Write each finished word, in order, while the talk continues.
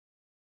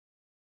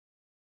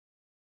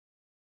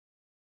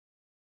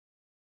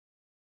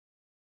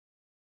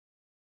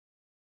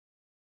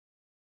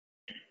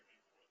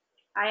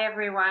Hi,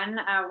 everyone.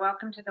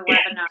 Welcome to the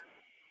webinar.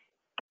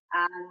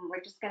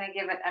 We're just going to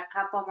give it a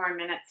couple more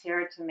minutes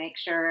here to make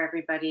sure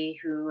everybody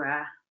who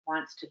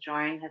wants to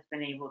join has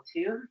been able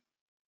to.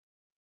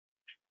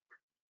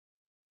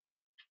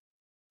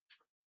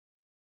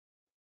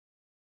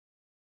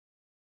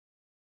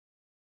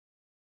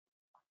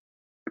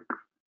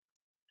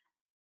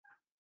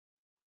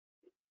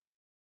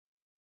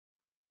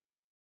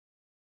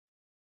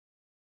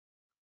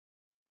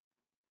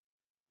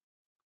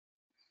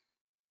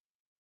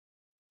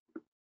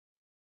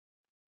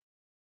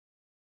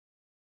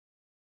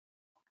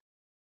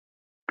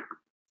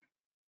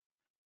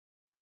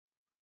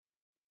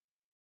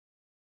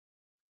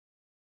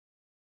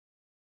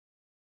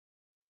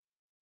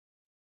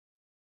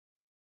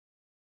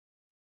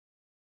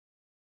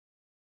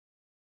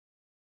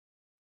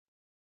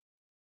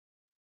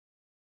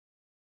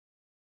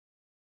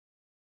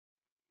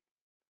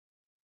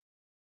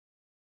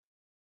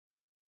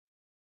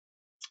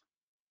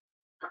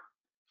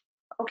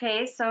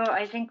 Okay, so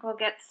I think we'll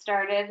get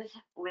started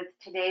with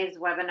today's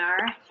webinar.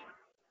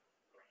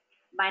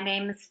 My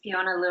name is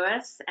Fiona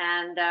Lewis,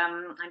 and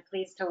I'm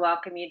pleased to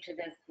welcome you to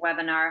this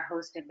webinar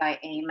hosted by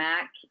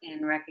AAMAC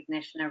in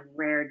recognition of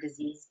Rare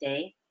Disease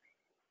Day.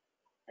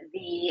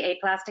 The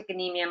Aplastic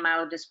Anemia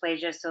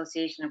Myelodysplasia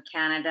Association of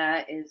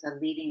Canada is a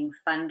leading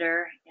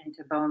funder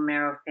into bone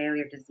marrow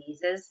failure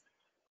diseases,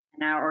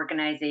 and our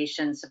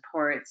organization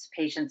supports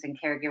patients and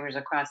caregivers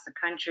across the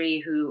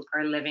country who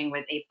are living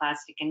with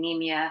aplastic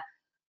anemia,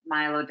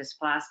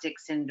 myelodysplastic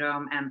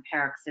syndrome, and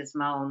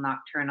paroxysmal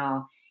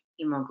nocturnal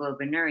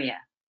hemoglobinuria.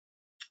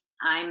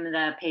 I'm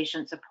the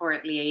patient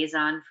support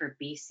liaison for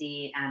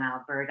BC and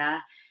Alberta,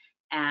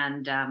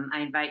 and I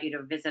invite you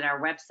to visit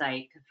our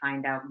website to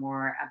find out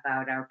more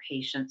about our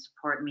patient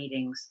support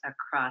meetings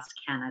across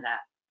Canada.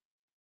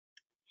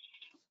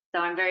 So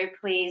I'm very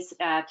pleased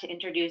to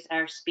introduce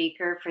our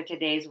speaker for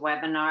today's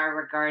webinar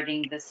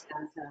regarding the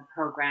stem cell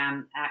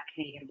program at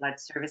Canadian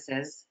Blood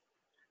Services.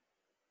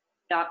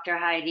 Dr.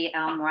 Heidi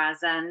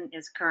Elmoazzen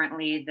is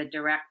currently the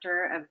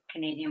director of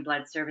Canadian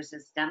Blood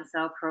Services Stem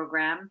Cell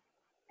Program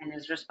and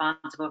is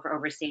responsible for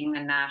overseeing the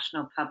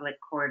National Public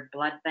Cord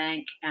Blood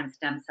Bank and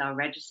Stem Cell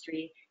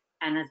Registry,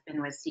 and has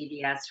been with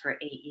CBS for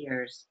 8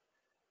 years.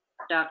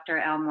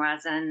 Dr.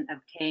 Elmoazzen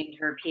obtained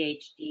her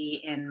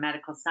PhD in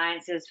medical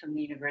sciences from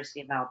the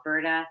University of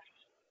Alberta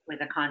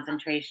with a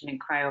concentration in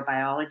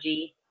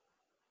cryobiology.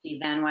 She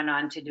then went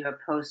on to do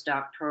a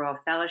postdoctoral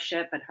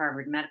fellowship at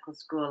Harvard Medical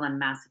School and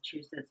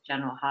Massachusetts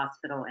General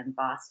Hospital in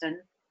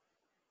Boston.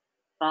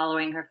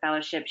 Following her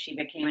fellowship, she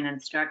became an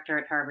instructor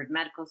at Harvard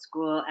Medical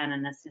School and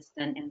an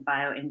assistant in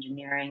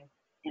bioengineering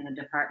in the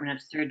Department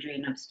of Surgery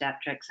and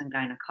Obstetrics and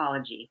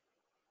Gynecology.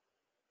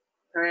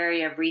 Her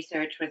area of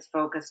research was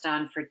focused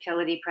on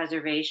fertility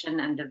preservation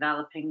and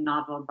developing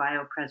novel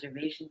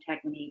biopreservation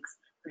techniques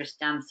for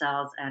stem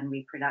cells and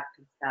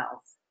reproductive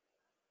cells.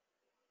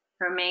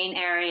 Her main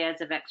areas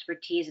of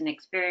expertise and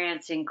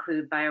experience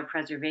include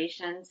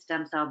biopreservation,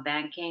 stem cell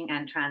banking,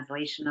 and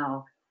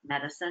translational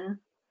medicine.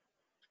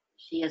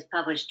 She has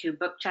published 2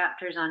 book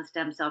chapters on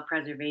stem cell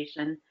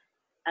preservation,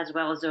 as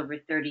well as over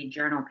 30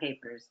 journal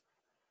papers.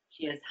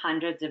 She has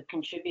hundreds of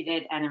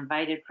contributed and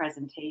invited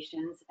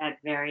presentations at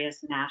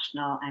various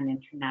national and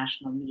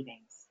international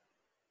meetings.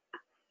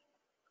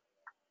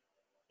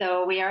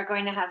 So we are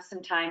going to have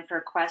some time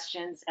for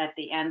questions at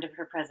the end of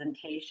her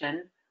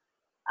presentation.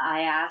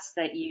 I ask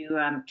that you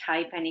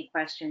type any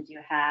questions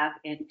you have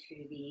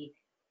into the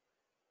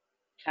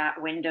chat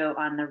window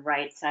on the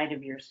right side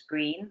of your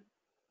screen.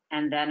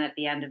 And then at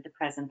the end of the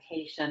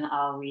presentation,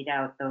 I'll read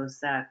out those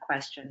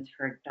questions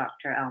for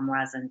Dr.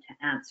 Elmoazzen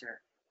to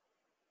answer.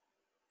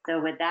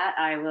 So with that,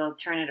 I will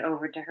turn it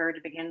over to her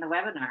to begin the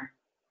webinar.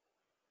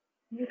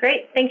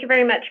 Great, thank you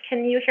very much.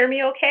 Can you hear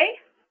me okay?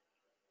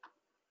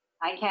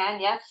 I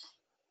can, yes.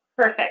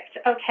 Perfect,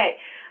 okay.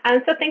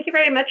 So thank you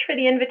very much for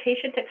the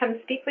invitation to come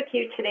speak with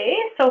you today.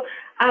 So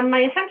my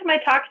intent of my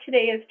talk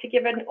today is to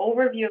give an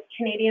overview of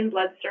Canadian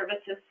Blood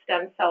Services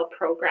Stem Cell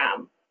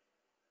Program.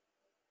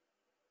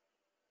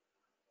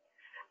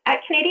 At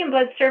Canadian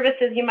Blood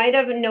Services, you might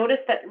have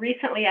noticed that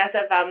recently, as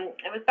of,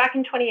 it was back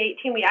in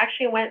 2018, we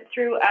actually went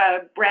through a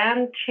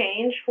brand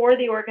change for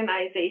the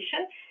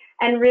organization,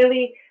 and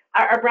really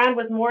our brand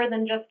was more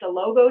than just a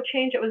logo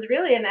change. It was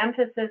really an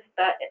emphasis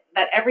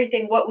that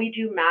everything, what we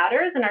do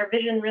matters, and our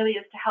vision really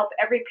is to help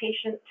every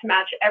patient to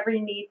match every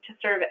need to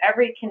serve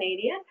every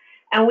Canadian,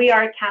 and we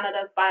are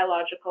Canada's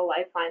biological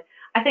lifeline.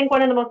 I think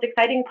one of the most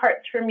exciting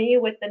parts for me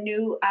with the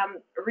new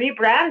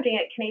rebranding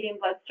at Canadian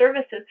Blood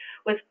Services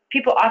was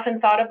people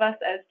often thought of us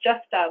as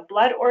just a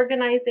blood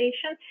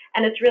organization,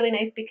 and it's really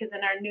nice because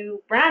in our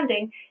new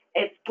branding,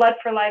 it's blood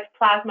for life,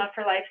 plasma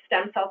for life,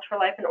 stem cells for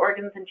life, and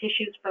organs and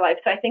tissues for life.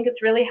 So I think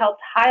it's really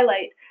helped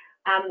highlight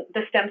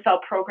the stem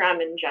cell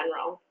program in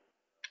general.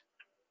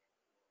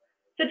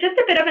 So just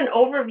a bit of an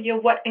overview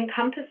of what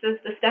encompasses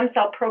the stem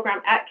cell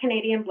program at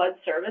Canadian Blood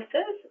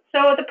Services.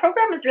 So the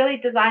program is really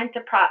designed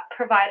to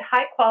provide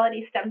high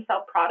quality stem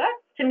cell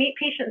products to meet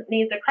patient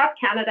needs across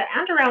Canada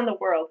and around the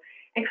world.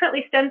 And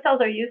currently stem cells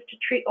are used to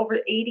treat over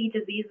 80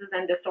 diseases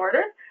and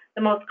disorders,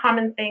 the most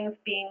common things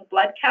being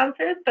blood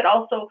cancers, but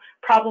also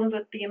problems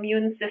with the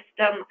immune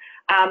system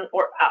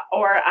or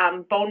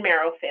bone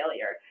marrow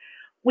failure.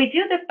 We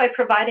do this by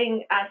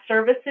providing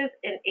services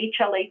in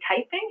HLA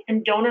typing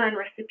and donor and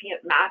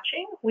recipient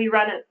matching. We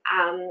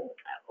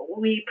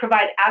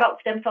provide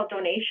adult stem cell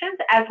donations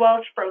as well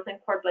as frozen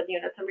cord blood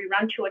units, and we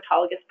run 2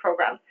 autologous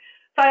programs.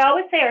 So I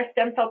always say our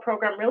stem cell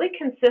program really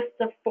consists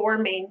of 4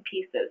 main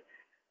pieces: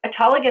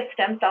 autologous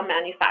stem cell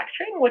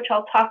manufacturing, which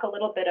I'll talk a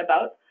little bit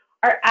about,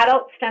 our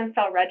adult stem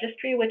cell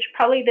registry, which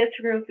probably this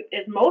group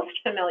is most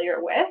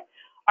familiar with,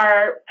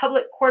 our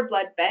public cord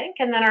blood bank,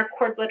 and then our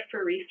cord blood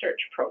for research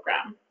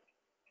program.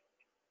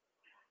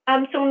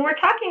 So when we're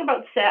talking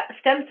about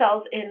stem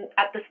cells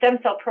at the stem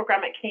cell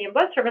program at Canadian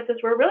Blood Services,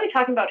 we're really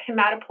talking about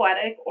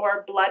hematopoietic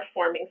or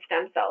blood-forming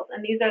stem cells.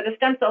 And these are the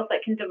stem cells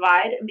that can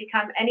divide and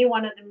become any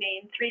one of the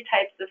main 3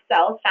 types of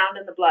cells found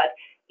in the blood,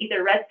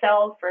 either red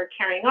cells for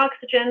carrying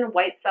oxygen,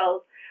 white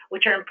cells,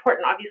 which are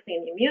important obviously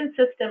in the immune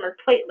system, or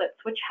platelets,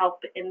 which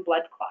help in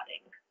blood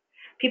clotting.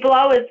 People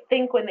always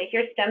think when they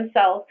hear stem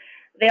cells,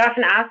 they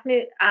often ask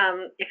me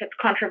if it's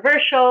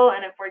controversial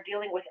and if we're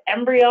dealing with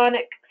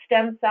embryonic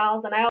stem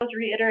cells, and I always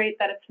reiterate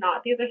that it's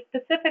not. These are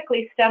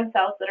specifically stem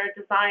cells that are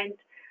designed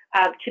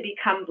to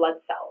become blood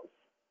cells.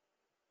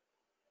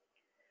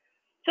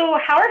 So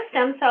how are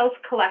stem cells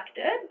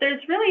collected?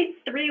 There's really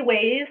 3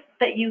 ways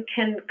that you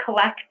can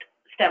collect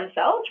stem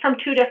cells from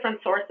 2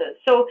 different sources.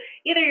 So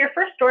either your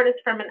first source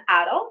is from an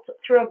adult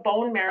through a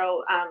bone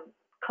marrow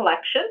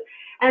collection,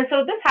 and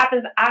so this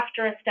happens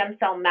after a stem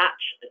cell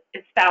match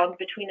is found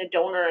between a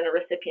donor and a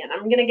recipient.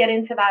 I'm going to get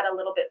into that a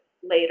little bit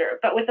later,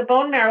 but with a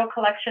bone marrow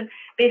collection,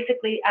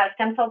 basically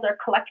stem cells are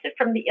collected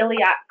from the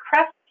iliac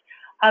crest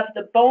of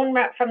the bone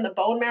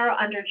marrow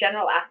under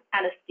general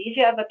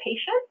anesthesia of a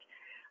patient.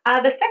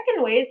 The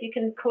second way is you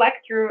can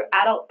collect through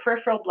adult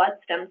peripheral blood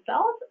stem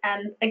cells,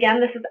 and again,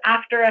 this is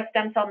after a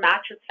stem cell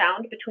match is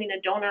found between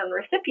a donor and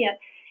recipient.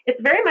 It's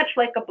very much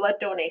like a blood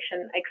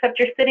donation, except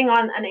you're sitting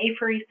on an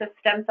apheresis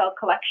stem cell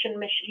collection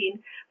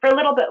machine for a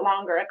little bit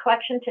longer. A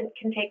collection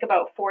can take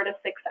about 4 to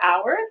 6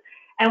 hours,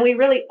 and we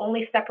really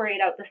only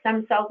separate out the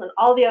stem cells, and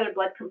all the other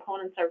blood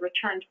components are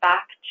returned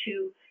back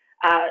to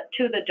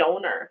the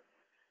donor.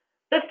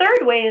 The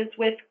third way is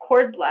with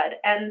cord blood,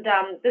 and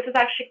this is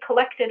actually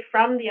collected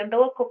from the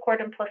umbilical cord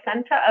and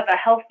placenta of a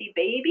healthy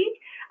baby,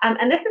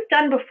 and this is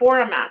done before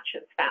a match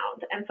is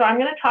found. And so I'm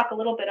going to talk a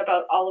little bit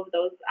about all of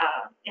those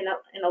in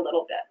a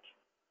little bit.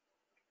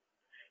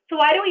 So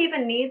why do we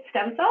even need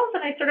stem cells?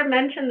 And I sort of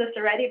mentioned this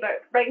already,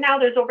 but right now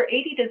there's over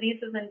 80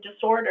 diseases and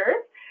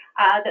disorders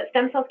that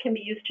stem cells can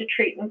be used to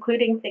treat,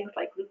 including things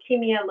like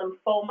leukemia,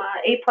 lymphoma,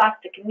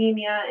 aplastic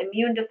anemia,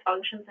 immune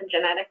dysfunctions, and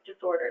genetic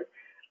disorders.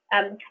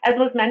 As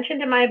was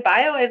mentioned in my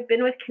bio, I've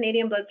been with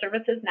Canadian Blood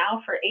Services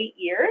now for 8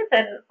 years,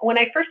 and when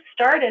I first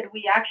started,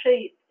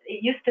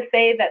 it used to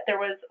say that there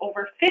was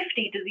over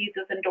 50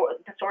 diseases and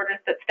disorders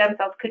that stem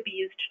cells could be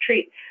used to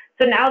treat.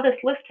 So now this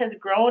list has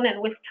grown, and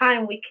with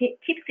time, we keep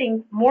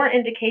seeing more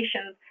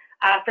indications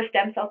for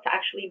stem cells to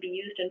actually be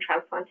used in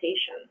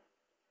transplantation.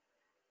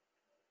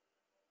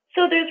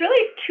 So there's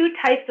really 2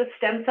 types of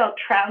stem cell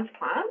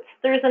transplants.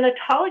 There's an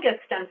autologous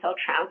stem cell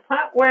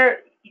transplant where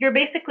you're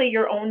basically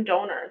your own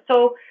donor.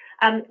 So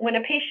when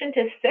a patient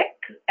is sick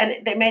and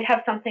they might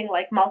have something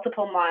like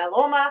multiple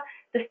myeloma,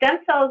 the stem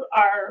cells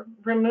are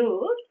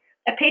removed.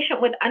 A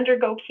patient would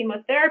undergo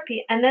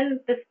chemotherapy, and then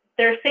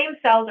their same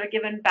cells are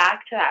given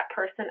back to that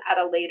person at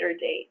a later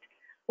date.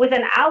 With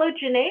an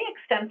allogeneic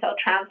stem cell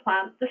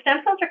transplant, the stem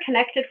cells are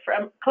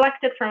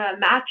collected from a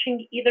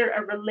matching either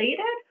a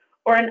related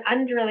or an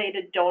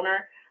unrelated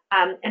donor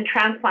and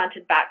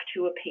transplanted back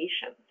to a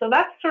patient. So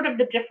that's sort of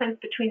the difference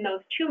between those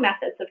 2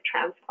 methods of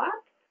transplant.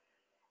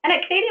 And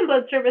at Canadian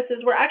Blood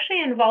Services, we're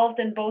actually involved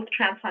in both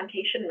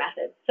transplantation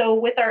methods. So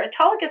with our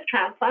autologous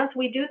transplants,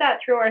 we do that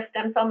through our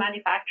stem cell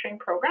manufacturing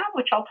program,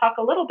 which I'll talk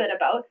a little bit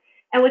about.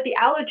 And with the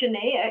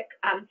allogeneic,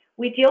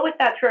 we deal with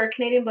that through our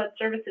Canadian Blood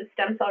Services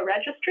Stem Cell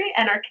Registry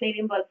and our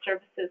Canadian Blood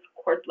Services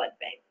Cord Blood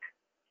Bank.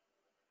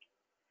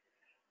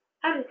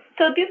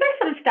 So these are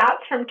some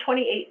stats from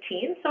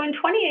 2018. So in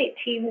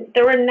 2018,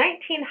 there were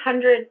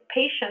 1,900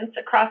 patients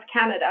across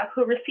Canada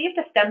who received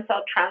a stem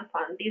cell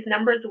transplant. These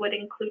numbers would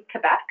include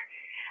Quebec.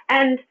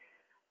 And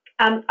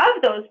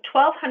of those,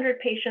 1,200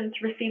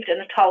 patients received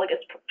an autologous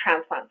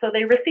transplant. So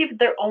they received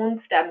their own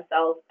stem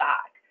cells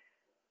back.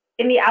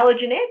 In the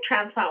allogeneic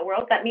transplant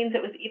world, that means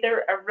it was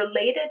either a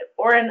related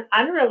or an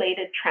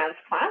unrelated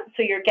transplant.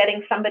 So you're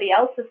getting somebody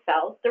else's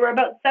cells. There were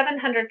about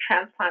 700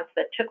 transplants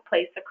that took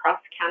place across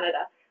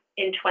Canada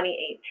in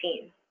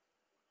 2018.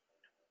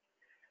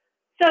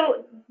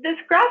 So this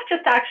graph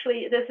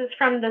this is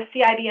from the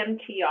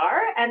CIBMTR,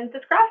 and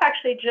this graph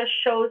actually just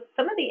shows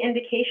some of the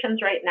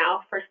indications right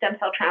now for stem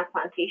cell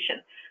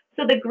transplantation.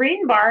 So the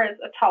green bar is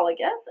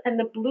autologous, and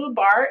the blue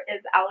bar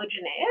is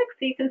allogeneic.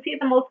 So you can see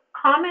the most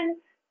common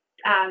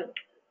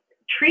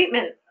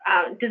treatment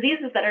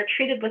diseases that are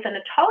treated with an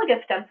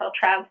autologous stem cell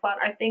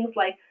transplant are things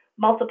like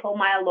multiple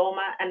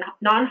myeloma, and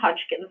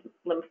non-Hodgkin's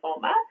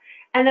lymphoma.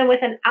 And then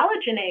with an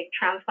allogeneic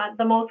transplant,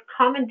 the most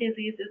common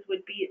diseases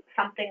would be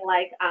something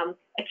like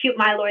acute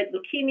myeloid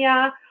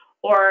leukemia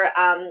or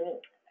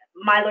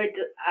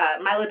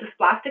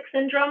myelodysplastic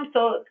syndrome.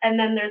 So, and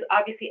then there's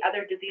obviously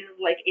other diseases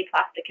like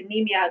aplastic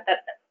anemia that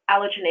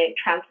allogeneic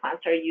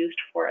transplants are used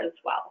for as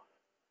well.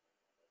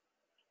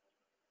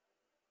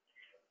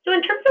 So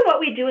in terms of what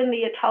we do in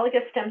the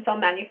autologous stem cell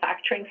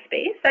manufacturing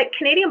space, at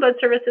Canadian Blood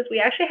Services, we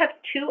actually have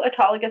 2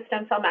 autologous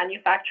stem cell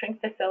manufacturing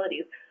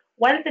facilities.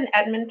 One's in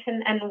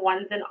Edmonton and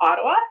one's in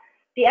Ottawa.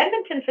 The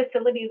Edmonton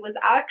facility was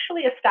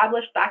actually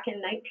established back in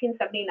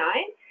 1979,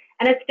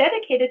 and it's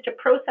dedicated to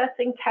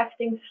processing,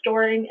 testing,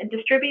 storing, and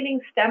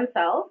distributing stem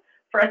cells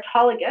for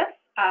autologous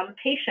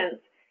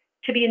patients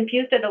to be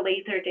infused at a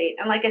later date.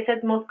 And like I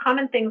said, the most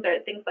common things are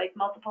things like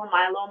multiple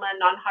myeloma,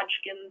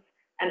 non-Hodgkin's,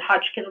 and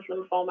Hodgkin's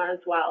lymphoma as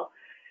well.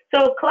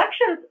 So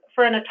collections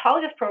for an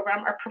autologous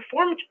program are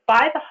performed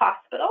by the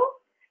hospital.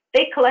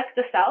 They collect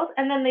the cells,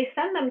 and then they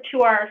send them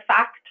to our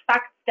FACT.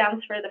 FACT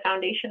stands for the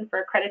Foundation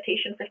for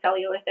Accreditation for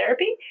Cellular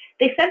Therapy.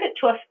 They send it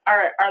to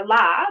our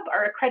lab,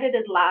 our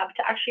accredited lab,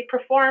 to actually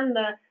perform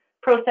the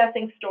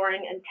processing,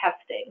 storing, and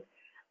testing.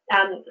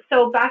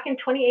 So back in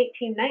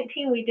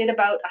 2018-19, we did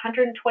about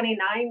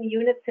 129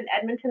 units in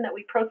Edmonton that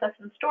we processed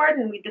and stored,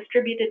 and we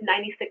distributed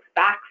 96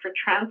 back for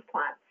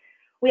transplant.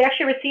 We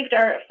actually received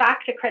our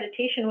FACT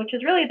accreditation, which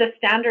is really the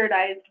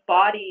standardized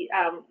body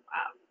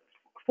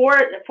for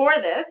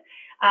this.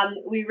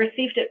 We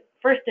received it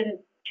first in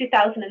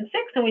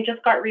 2006, and we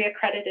just got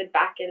reaccredited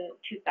back in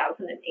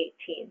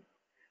 2018.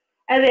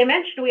 As I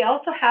mentioned, we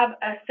also have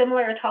a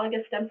similar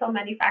autologous stem cell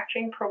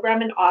manufacturing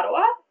program in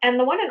Ottawa, and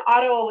the one in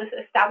Ottawa was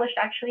established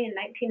actually in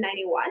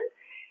 1991,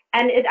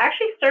 and it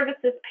actually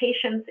services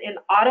patients in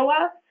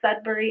Ottawa,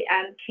 Sudbury,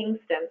 and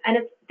Kingston, and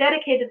it's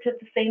dedicated to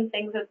the same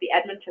things as the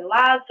Edmonton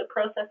lab, so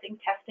processing,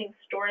 testing,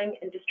 storing,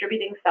 and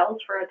distributing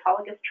cells for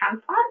autologous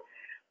transplant.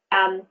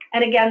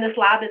 And again, this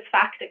lab is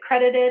FACT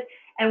accredited,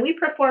 and we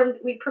perform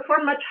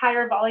much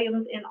higher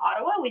volumes in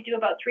Ottawa. We do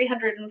about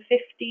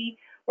 350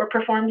 were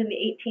performed in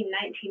the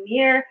 18-19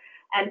 year,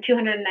 and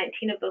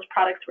 219 of those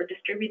products were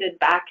distributed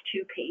back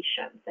to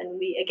patients. And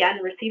we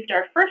again received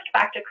our first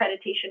FACT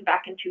accreditation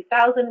back in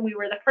 2000. We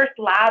were the first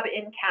lab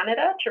in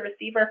Canada to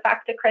receive our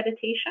FACT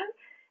accreditation,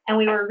 and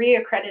we were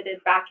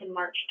reaccredited back in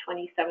March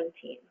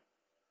 2017.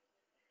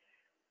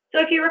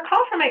 So if you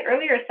recall from my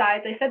earlier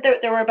slides, I said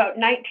that there were about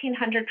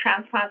 1,900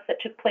 transplants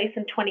that took place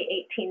in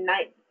 2018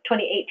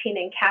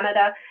 in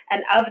Canada,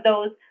 and of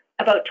those,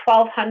 about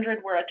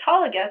 1,200 were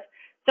autologous.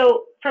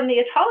 So from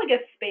the autologous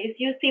space,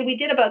 you see we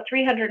did about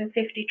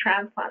 350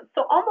 transplants.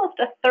 So almost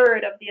a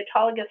third of the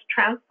autologous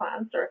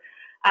transplants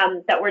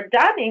that were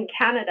done in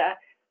Canada,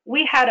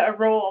 we had a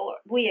role,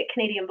 we at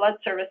Canadian Blood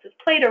Services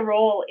played a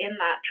role in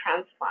that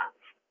transplant.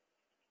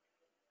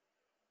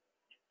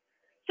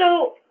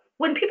 So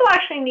when people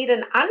actually need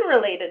an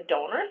unrelated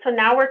donor, so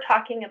now we're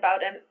talking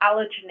about an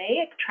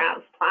allogeneic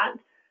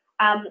transplant,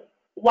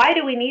 why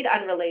do we need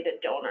unrelated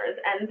donors?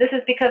 And this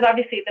is because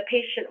obviously the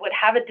patient would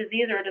have a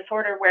disease or a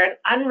disorder where an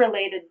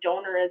unrelated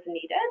donor is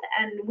needed.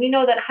 And we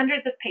know that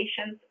hundreds of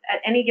patients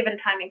at any given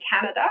time in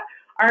Canada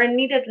are in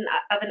need of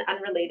an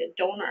unrelated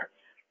donor.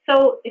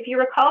 So if you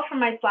recall from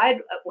my slide,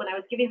 when I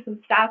was giving some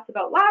stats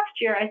about last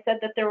year, I said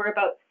that there were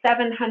about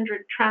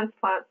 700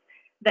 transplants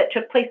that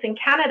took place in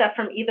Canada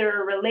from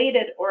either a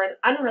related or an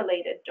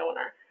unrelated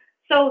donor.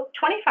 So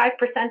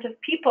 25% of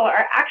people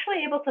are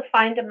actually able to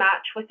find a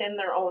match within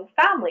their own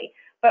family.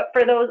 But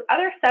for those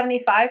other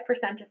 75%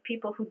 of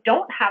people who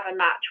don't have a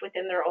match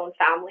within their own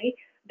family,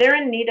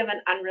 they're in need of an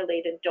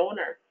unrelated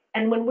donor.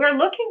 And when we're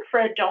looking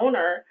for a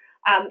donor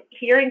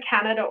here in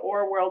Canada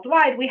or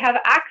worldwide, we have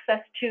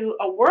access to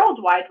a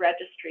worldwide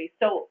registry.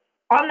 So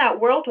on that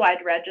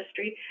worldwide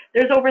registry,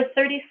 there's over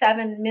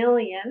 37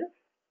 million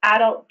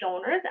adult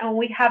donors, and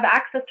we have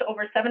access to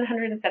over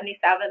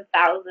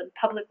 777,000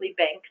 publicly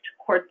banked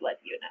cord blood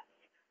units.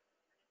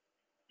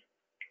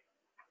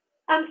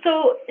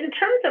 So in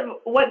terms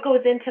of what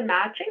goes into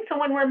matching, so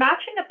when we're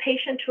matching a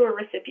patient to a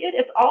recipient,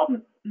 it's all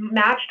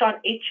matched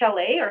on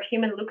HLA or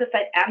human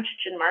leukocyte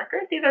antigen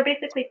markers. These are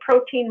basically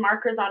protein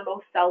markers on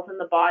most cells in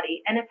the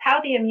body, and it's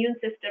how the immune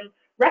system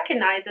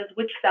recognizes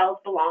which cells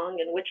belong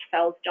and which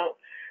cells don't.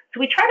 So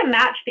we try to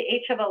match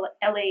the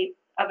HLA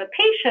of a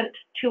patient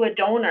to a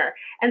donor.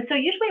 And so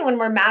usually when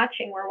we're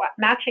matching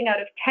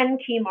out of 10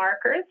 key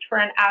markers for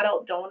an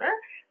adult donor.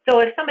 So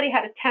if somebody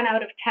had a 10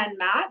 out of 10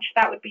 match,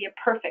 that would be a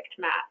perfect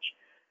match.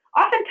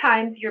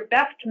 Oftentimes your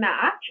best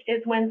match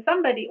is when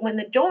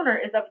the donor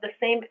is of the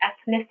same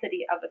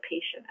ethnicity of a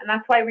patient. And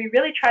that's why we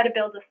really try to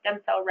build a stem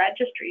cell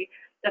registry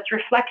that's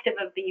reflective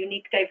of the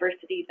unique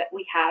diversity that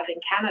we have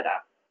in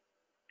Canada.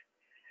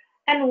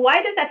 And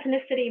why does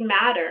ethnicity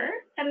matter?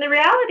 And the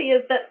reality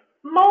is that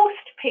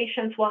most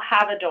patients will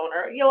have a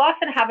donor. You'll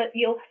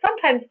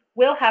sometimes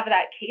will have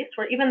that case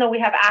where even though we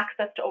have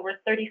access to over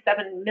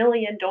 37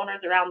 million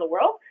donors around the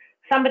world,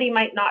 somebody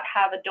might not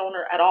have a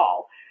donor at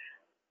all.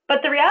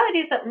 But the reality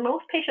is that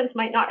most patients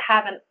might not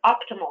have an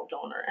optimal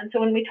donor. And so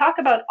when we talk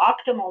about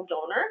optimal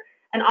donor,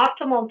 An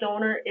optimal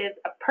donor is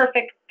a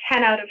perfect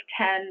 10 out of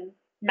 10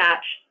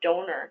 matched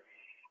donor.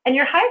 And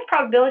your highest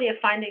probability of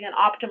finding an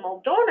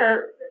optimal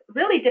donor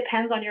really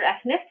depends on your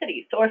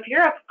ethnicity. So if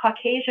you're of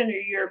Caucasian or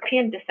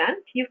European descent,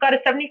 you've got a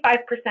 75%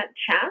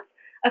 chance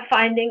of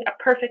finding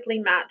a perfectly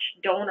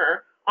matched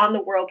donor on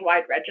the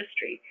worldwide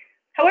registry.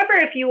 However,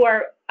 if you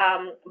are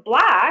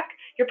Black,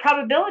 your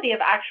probability of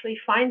actually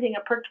finding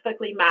a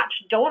perfectly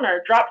matched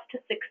donor drops to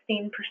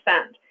 16%.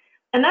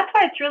 And that's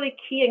why it's really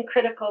key and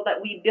critical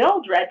that we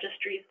build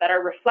registries that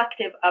are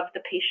reflective of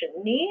the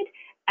patient need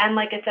and,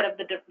 like I said, of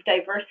the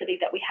diversity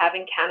that we have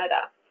in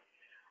Canada.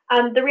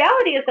 The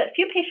reality is that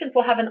few patients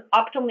will have an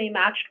optimally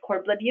matched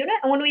cord blood unit.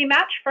 And when we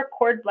match for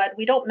cord blood,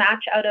 we don't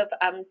match out of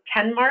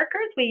 10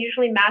 markers. We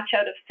usually match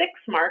out of 6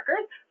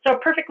 markers. So a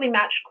perfectly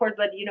matched cord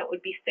blood unit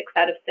would be 6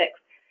 out of 6.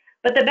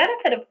 But the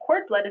benefit of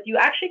cord blood is you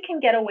actually can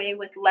get away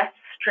with less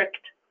strict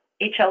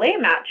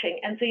HLA matching.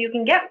 And so you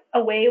can get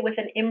away with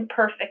an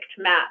imperfect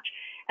match.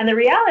 And the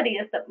reality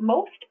is that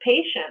most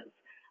patients,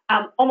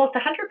 almost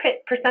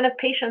 100% of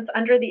patients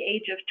under the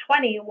age of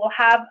 20 will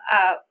have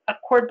a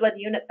cord blood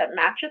unit that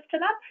matches to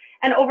them.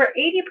 And over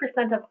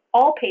 80% of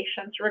all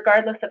patients,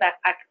 regardless of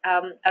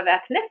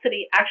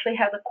ethnicity, actually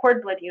has a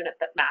cord blood unit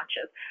that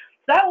matches.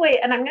 So that way,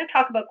 and I'm going to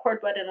talk about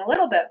cord blood in a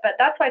little bit, but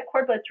that's why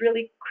cord blood is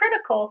really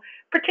critical,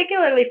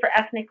 particularly for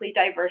ethnically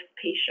diverse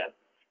patients.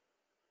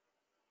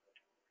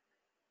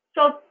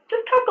 So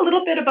just talk a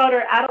little bit about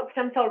our adult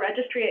stem cell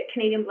registry at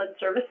Canadian Blood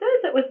Services.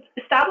 It was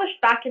established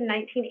back in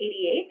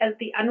 1988 as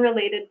the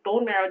Unrelated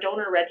Bone Marrow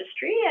Donor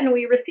Registry, and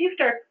we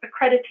received our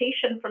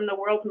accreditation from the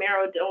World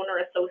Marrow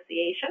Donor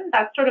Association.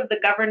 That's sort of the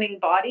governing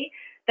body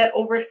that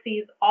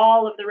oversees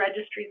all of the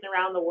registries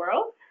around the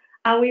world.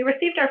 We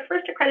received our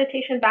first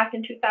accreditation back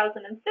in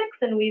 2006,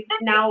 and we've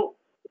now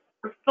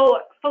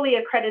fully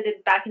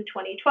accredited back in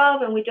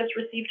 2012, and we just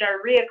received our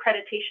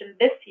reaccreditation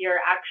this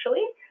year,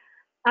 actually.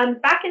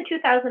 Back in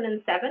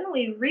 2007,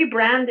 we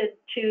rebranded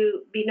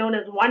to be known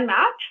as One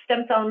Match,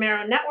 Stem Cell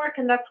Marrow Network,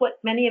 and that's what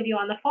many of you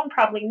on the phone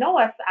probably know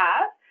us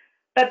as.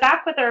 But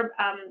back with our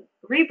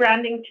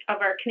rebranding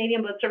of our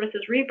Canadian Blood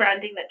Services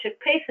rebranding that took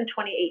place in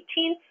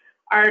 2018,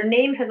 our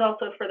name has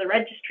also, for the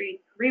registry,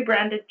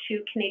 rebranded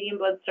to Canadian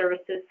Blood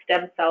Services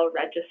Stem Cell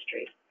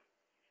Registry.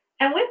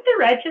 And with the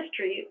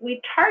registry,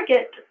 we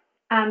target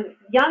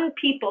young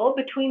people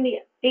between the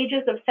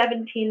ages of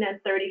 17 and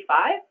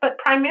 35, but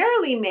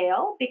primarily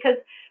male, because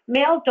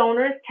male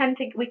donors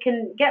we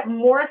can get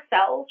more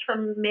cells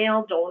from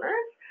male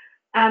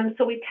donors.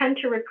 So we tend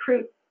to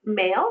recruit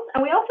males,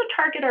 and we also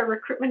target our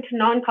recruitment to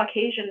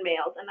non-Caucasian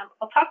males. And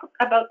I'll talk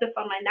about this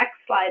on my next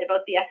slide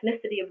about the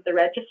ethnicity of the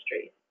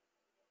registry.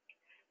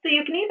 So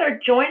you can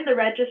either join the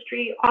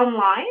registry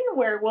online,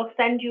 where we'll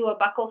send you a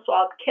buccal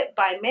swab kit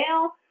by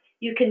mail.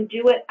 You can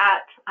do it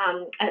at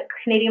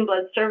Canadian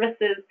Blood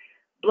Services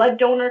blood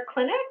donor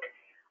clinic,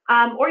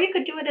 or you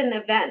could do it in an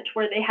event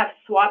where they have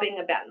swabbing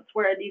events,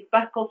 where these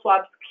buccal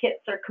swab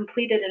kits are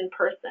completed in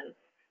person.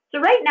 So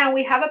right now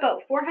we have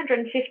about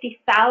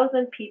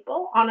 450,000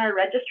 people on our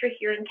registry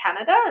here in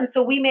Canada, and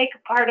so we make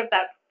part of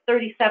that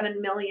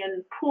 37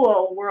 million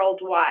pool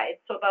worldwide.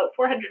 So about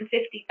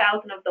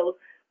 450,000 of those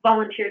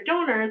volunteer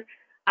donors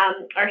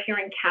are here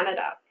in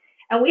Canada.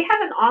 And we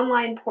have an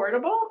online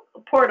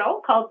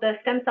portal called the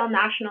Stem Cell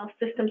National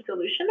System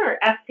Solution, or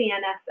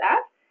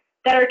SCNSS,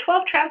 that our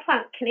 12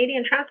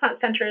 Canadian transplant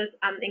centers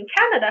in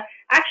Canada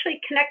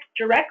actually connect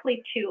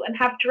directly to and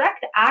have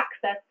direct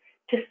access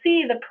to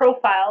see the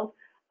profiles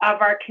of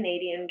our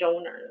Canadian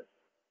donors.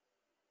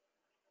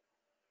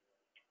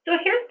 So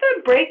here's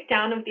the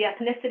breakdown of the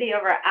ethnicity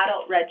of our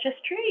adult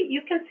registry.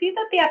 You can see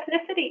that the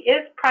ethnicity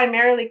is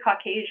primarily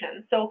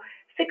Caucasian. So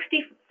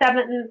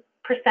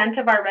 67%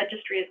 of our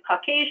registry is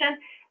Caucasian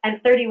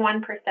and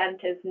 31%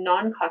 is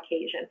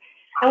non-Caucasian.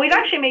 And we've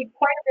actually made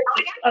quite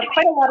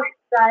a lot of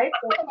strides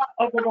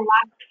over the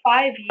last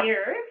 5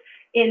 years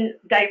in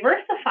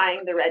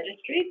diversifying the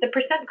registry. The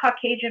percent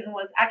Caucasian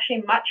was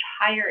actually much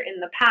higher in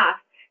the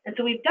past. And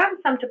so we've done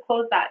some to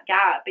close that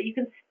gap. But you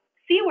can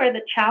see where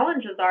the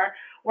challenges are,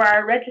 where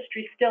our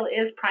registry still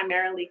is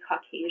primarily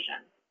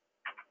Caucasian.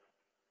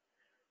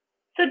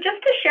 So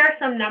just to share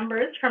some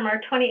numbers from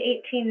our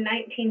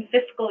 2018-19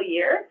 fiscal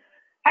year,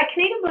 at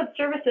Canadian Blood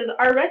Services,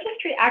 our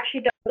registry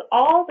actually does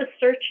all the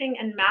searching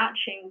and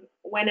matching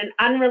when an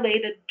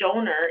unrelated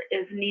donor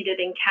is needed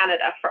in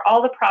Canada for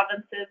all the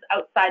provinces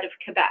outside of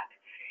Quebec.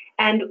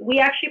 And we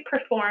actually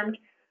performed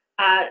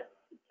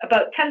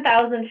about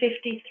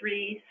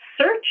 10,053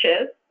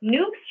 searches,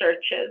 new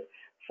searches,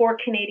 for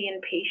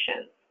Canadian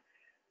patients.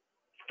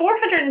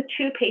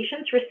 402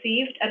 patients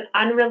received an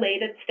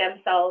unrelated stem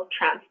cell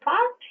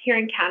transplant here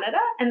in Canada,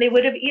 and they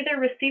would have either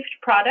received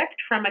product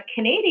from a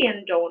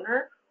Canadian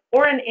donor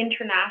or an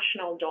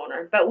international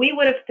donor, but we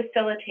would have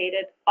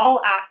facilitated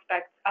all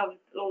aspects of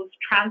those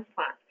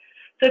transplants.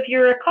 So if you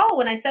recall,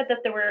 when I said that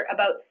there were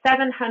about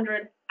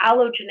 700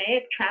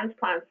 allogeneic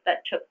transplants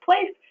that took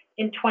place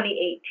in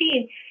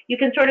 2018, you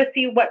can sort of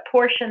see what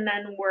portion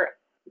then were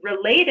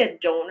related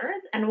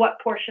donors and what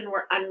portion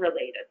were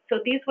unrelated. So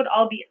these would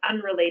all be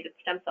unrelated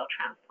stem cell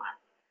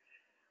transplants.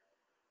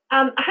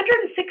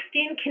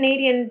 116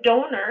 Canadian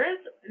donors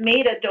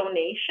made a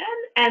donation,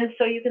 and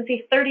so you can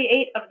see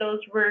 38 of those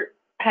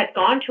had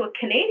gone to a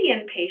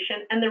Canadian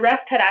patient, and the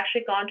rest had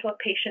actually gone to a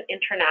patient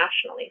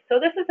internationally. So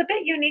this is a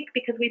bit unique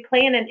because we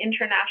play in an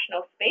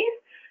international space.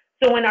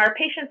 So when our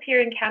patients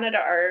here in Canada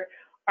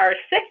are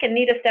sick and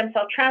need a stem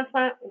cell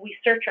transplant, we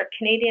search our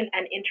Canadian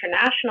and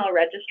international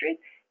registries.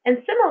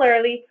 And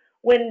similarly,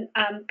 when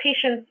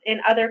patients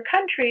in other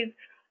countries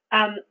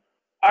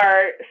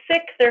are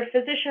sick, their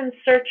physicians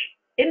search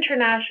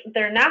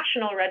their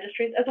national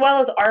registries as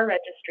well as our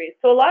registries.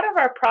 So a lot of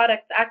our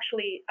products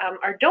actually,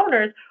 our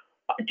donors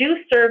do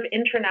serve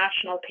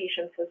international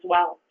patients as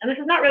well. And this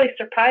is not really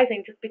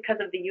surprising just because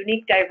of the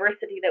unique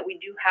diversity that we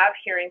do have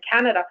here in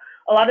Canada.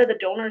 A lot of the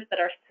donors that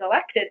are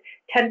selected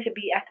tend to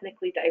be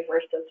ethnically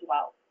diverse as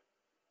well.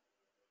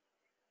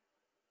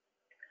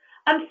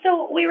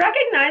 So we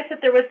recognized that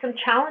there was some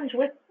challenge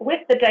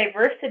with the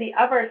diversity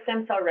of our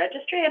stem cell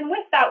registry, and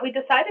with that we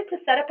decided to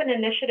set up an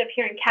initiative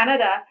here in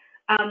Canada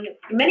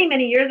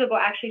many years ago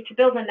actually to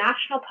build a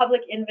national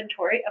public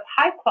inventory of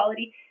high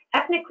quality,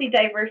 ethnically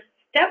diverse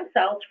stem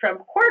cells from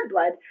cord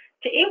blood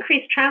to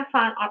increase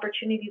transplant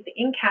opportunities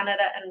in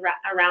Canada and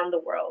around the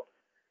world.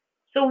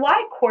 So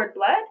why cord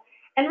blood?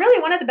 And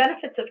really one of the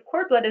benefits of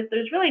cord blood is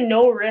there's really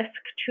no risk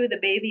to the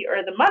baby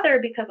or the mother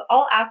because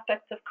all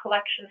aspects of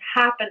collection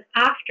happen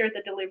after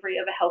the delivery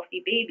of a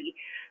healthy baby.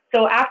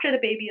 So after the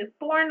baby is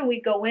born,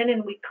 we go in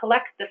and we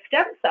collect the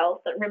stem cells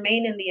that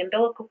remain in the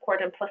umbilical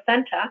cord and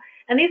placenta,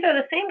 and these are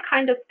the same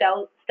kind of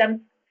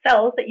stem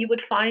cells that you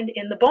would find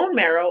in the bone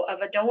marrow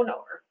of a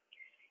donor.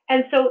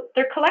 And so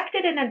they're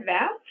collected in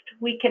advance.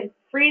 We can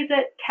freeze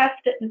it, test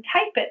it, and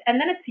type it, and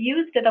then it's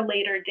used at a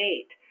later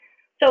date.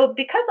 So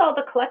because all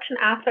the collection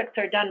aspects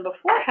are done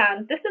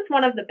beforehand, this is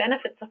one of the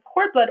benefits of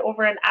cord blood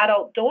over an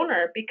adult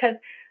donor because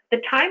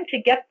the time to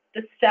get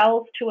the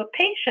cells to a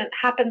patient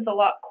happens a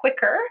lot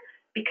quicker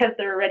because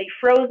they're already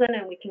frozen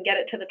and we can get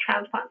it to the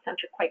transplant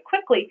center quite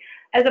quickly,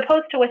 as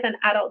opposed to with an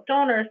adult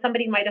donor,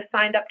 somebody might have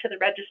signed up to the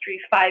registry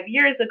 5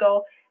 years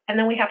ago, and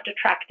then we have to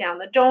track down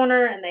the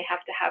donor and they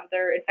have to have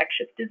their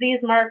infectious disease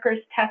markers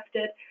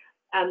tested.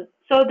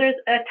 So there's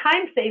a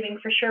time saving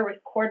for sure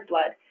with cord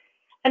blood.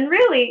 And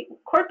really,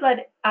 cord blood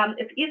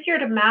is easier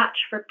to match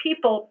for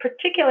people,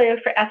 particularly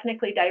for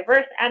ethnically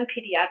diverse and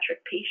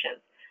pediatric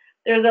patients.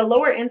 There's a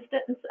lower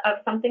incidence of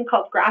something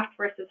called graft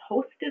versus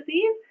host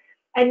disease,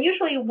 and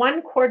usually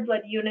one cord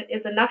blood unit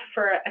is enough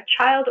for a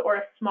child or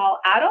a small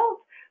adult,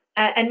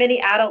 and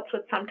many adults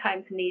would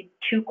sometimes need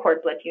 2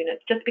 cord blood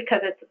units just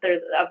because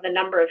there's of the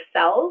number of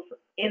cells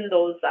in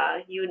those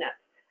units.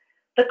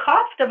 The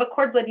cost of a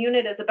cord blood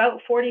unit is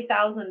about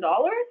 $40,000.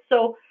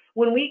 So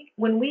when we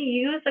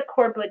use a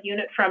cord blood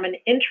unit from an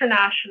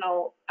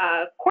international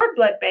cord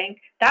blood bank,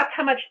 that's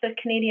how much the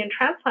Canadian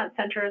transplant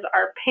centers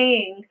are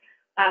paying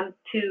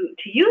to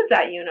use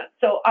that unit.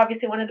 So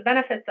obviously one of the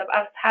benefits of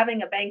us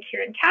having a bank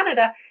here in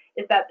Canada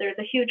is that there's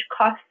a huge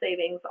cost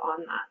savings on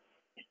that.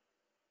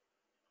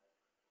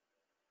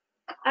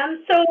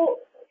 So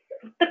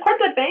the cord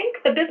blood bank,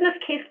 the business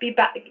case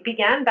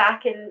began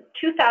back in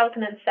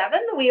 2007.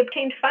 We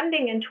obtained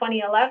funding in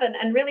 2011,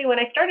 and really when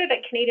I started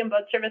at Canadian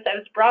Blood Service, I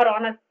was brought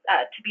on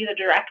to be the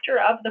director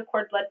of the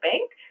cord blood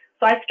bank.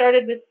 So I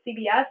started with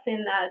CBS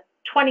in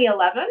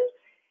 2011,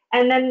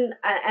 and then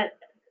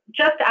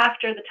just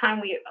after the time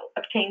we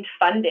obtained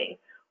funding,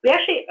 we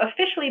actually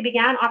officially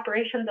began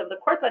operations of the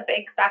cord blood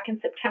bank back in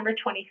September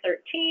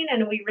 2013,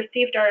 and we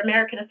received our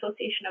American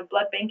Association of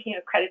Blood Banking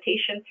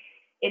accreditation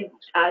in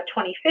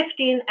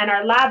 2015, and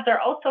our labs are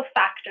also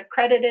FACT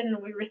accredited, and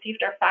we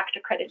received our FACT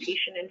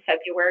accreditation in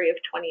February of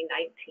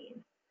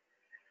 2019.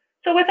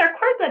 So with our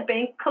cord blood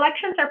bank,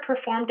 collections are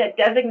performed at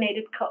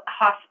designated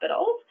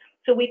hospitals.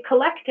 So we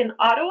collect in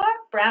Ottawa,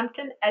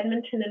 Brampton,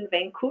 Edmonton, and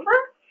Vancouver,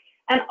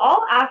 and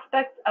all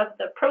aspects of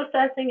the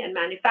processing and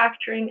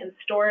manufacturing and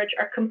storage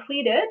are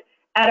completed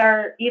at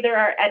either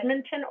our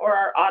Edmonton or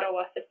our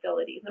Ottawa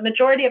facilities. The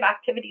majority of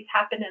activities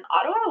happen in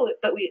Ottawa,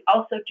 but we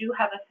also do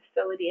have a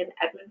facility in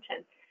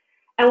Edmonton.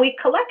 And we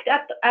collect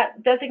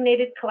at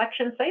designated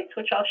collection sites,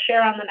 which I'll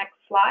share on the next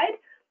slide,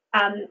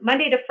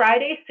 Monday to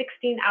Friday,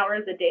 16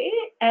 hours a day.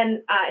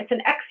 And it's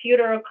an ex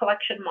utero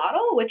collection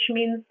model, which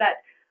means that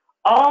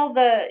all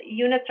the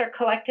units are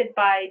collected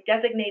by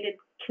designated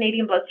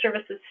Canadian Blood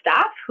Services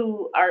staff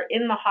who are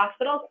in the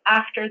hospitals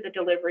after the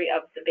delivery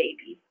of the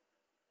baby.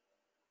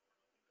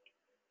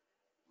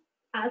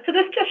 So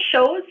this just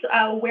shows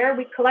where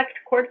we collect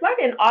cord blood.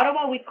 In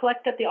Ottawa, we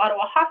collect at the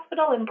Ottawa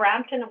Hospital. In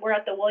Brampton, we're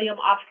at the William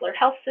Osler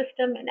Health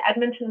System. In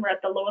Edmonton, we're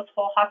at the Lois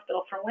Hole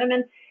Hospital for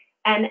Women.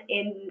 And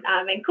in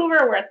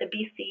Vancouver, we're at the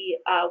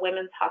BC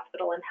Women's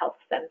Hospital and Health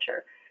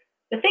Center.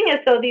 The thing is,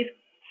 though, these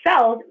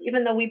cells,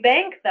 even though we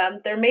bank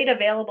them, they're made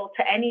available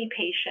to any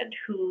patient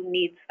who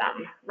needs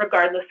them,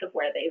 regardless of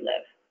where they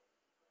live.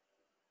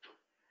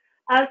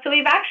 So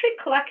we've actually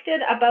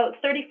collected about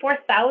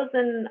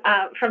 34,000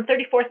 from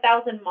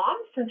 34,000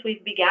 moms since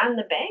we began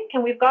the bank,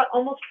 and we've got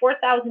almost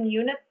 4,000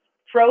 units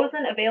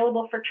frozen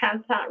available for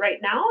transplant right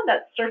now.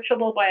 That's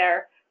searchable by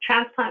our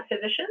transplant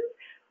physicians.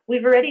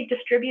 We've already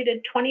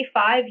distributed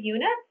 25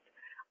 units.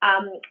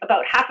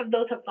 About half of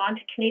those have gone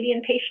to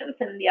Canadian patients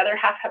and the other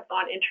half have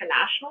gone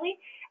internationally.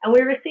 And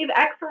we receive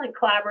excellent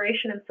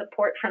collaboration and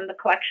support from the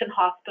collection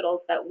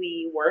hospitals that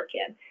we work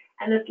in.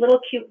 And this little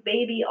cute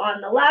baby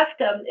on the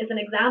left is an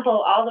example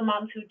of all the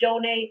moms who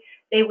donate.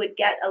 They would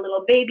get a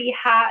little baby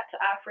hat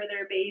for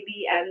their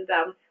baby, and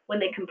when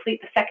they complete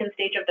the second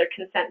stage of their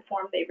consent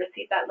form, they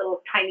receive that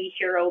little tiny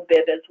hero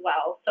bib as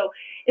well. So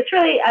it's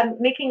really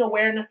making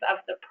awareness of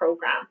the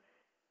program.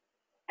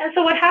 And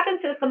so what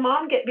happens is the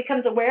mom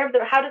becomes aware of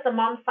how does a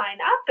mom sign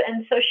up,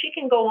 and so she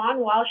can go on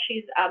while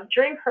she's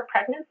during her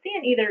pregnancy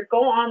and either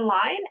go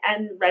online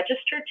and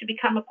register to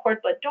become a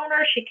cord blood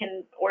donor. She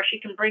can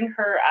bring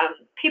her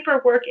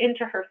paperwork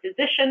into her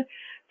physician.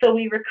 So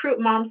we recruit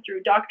moms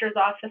through doctors'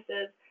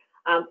 offices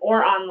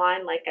or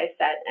online, like I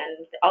said,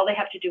 and all they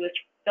have to do is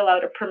fill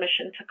out a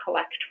permission to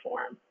collect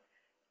form.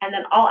 And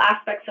then all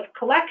aspects of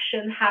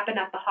collection happen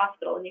at the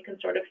hospital. And you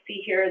can sort of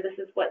see here, this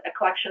is what a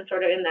collection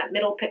sort of in that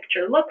middle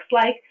picture looks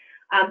like.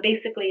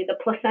 Basically, the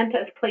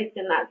placenta is placed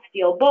in that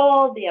steel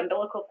bowl, the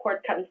umbilical cord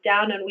comes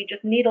down, and we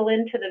just needle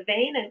into the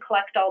vein and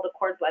collect all the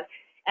cord blood.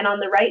 And on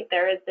the right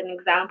there is an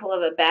example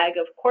of a bag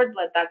of cord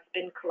blood that's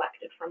been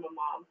collected from a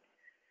mom.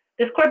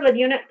 This cord blood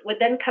unit would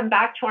then come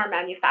back to our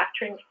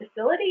manufacturing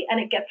facility, and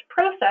it gets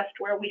processed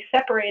where we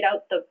separate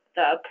out the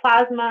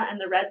plasma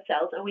and the red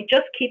cells, and we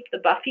just keep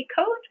the buffy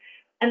coat.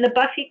 And the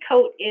buffy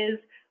coat is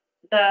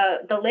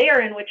the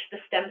layer in which the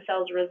stem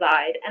cells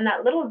reside. And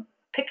that little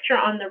picture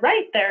on the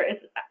right there is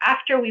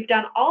after we've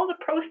done all the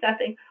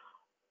processing,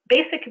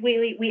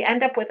 basically we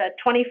end up with a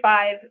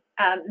 25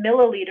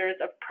 milliliters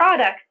of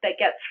product that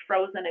gets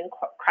frozen and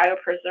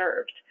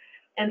cryopreserved.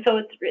 And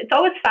so it's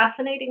always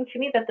fascinating to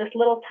me that this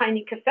little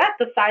tiny cassette,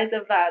 the size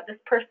of this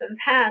person's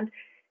hand,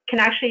 can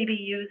actually be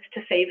used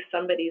to save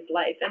somebody's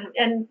life.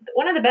 And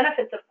one of the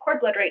benefits of cord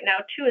blood right now,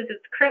 too, is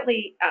it's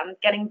currently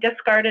getting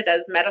discarded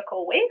as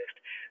medical waste.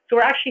 So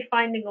we're actually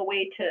finding a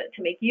way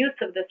to make use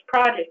of this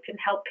product and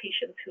help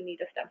patients who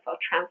need a stem cell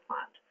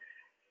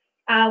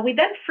transplant. We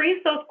then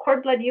freeze those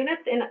cord blood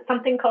units in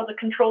something called a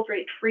controlled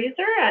rate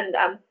freezer, and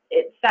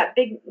it's that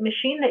big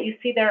machine that you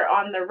see there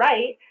on the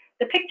right.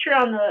 The picture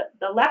on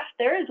the left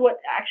there is what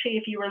actually,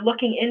 if you were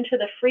looking into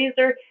the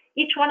freezer,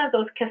 each one of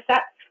those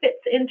cassettes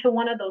fits into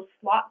one of those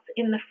slots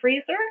in the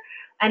freezer,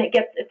 and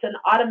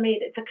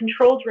it's a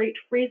controlled rate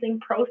freezing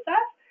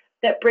process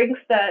that brings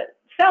the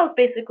cells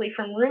basically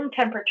from room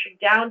temperature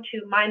down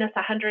to minus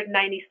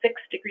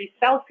 196 degrees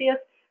Celsius.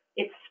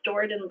 It's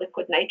stored in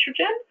liquid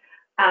nitrogen,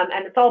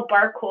 and it's all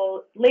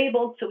barcode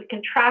labeled so we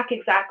can track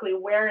exactly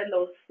where in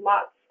those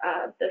slots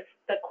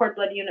the cord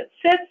blood unit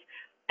sits.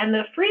 And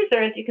the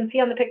freezer, as you can see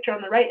on the picture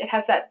on the right, it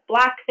has that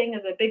black thing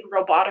as a big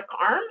robotic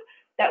arm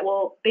that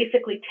will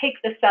basically take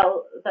the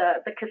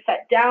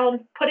cassette down,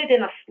 put it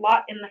in a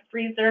slot in the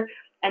freezer,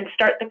 and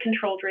start the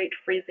controlled rate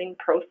freezing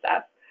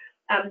process.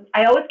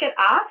 I always get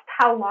asked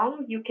how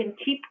long you can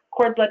keep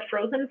cord blood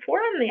frozen for,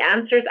 and the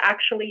answer is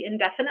actually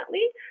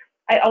indefinitely.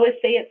 I always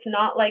say it's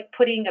not like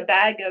putting a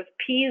bag of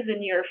peas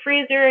in your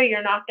freezer.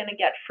 You're not going to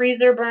get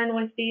freezer burn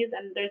with these,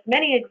 and there's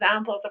many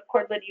examples of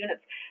cord blood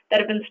units that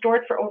have been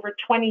stored for over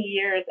 20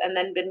 years and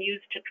then been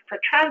used for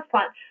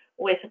transplant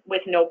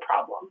with no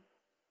problem.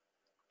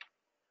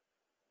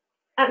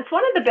 And so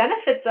one of the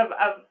benefits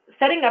of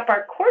setting up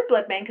our cord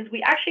blood bank is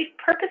we actually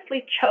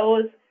purposely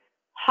chose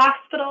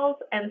hospitals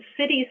and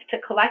cities to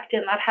collect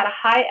in that had a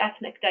high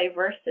ethnic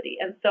diversity.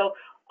 And so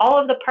all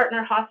of the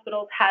partner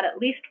hospitals had at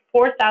least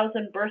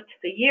 4,000 births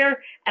a year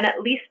and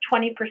at least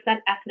 20%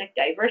 ethnic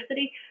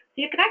diversity.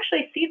 So you can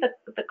actually see that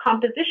the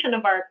composition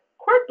of our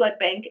cord blood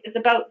bank is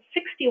about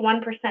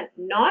 61%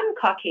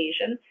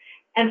 non-Caucasian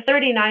and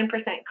 39%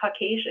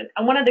 Caucasian.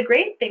 And one of the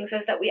great things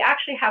is that we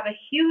actually have a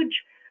huge,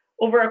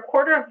 over a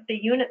quarter of the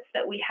units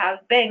that we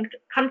have banked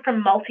come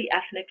from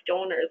multi-ethnic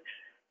donors.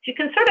 So you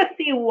can sort of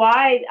see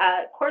why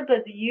cord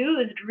blood is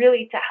used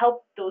really to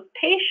help those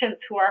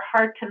patients who are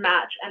hard to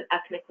match and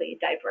ethnically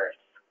diverse.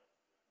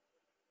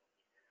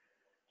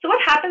 So what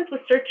happens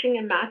with searching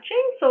and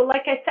matching? So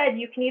like I said,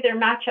 you can either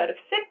match out of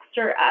 6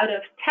 or out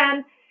of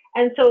 10.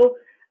 And so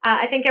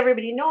I think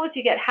everybody knows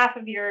you get half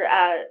of your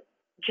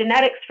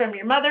genetics from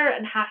your mother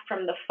and half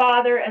from the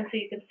father. And so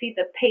you can see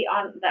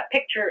on that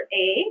picture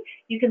A,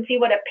 you can see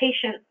what a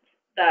patient,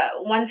 the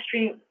one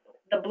stream,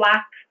 the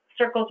black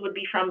circles would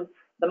be from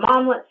the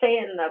mom, let's say,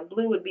 and the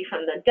blue would be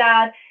from the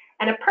dad.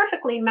 And a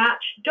perfectly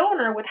matched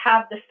donor would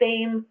have the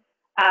same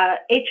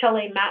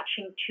HLA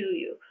matching to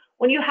you.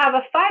 When you have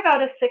a 5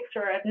 out of 6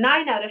 or a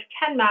 9 out of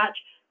 10 match,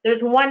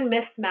 there's one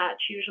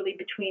mismatch usually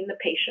between the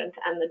patient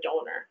and the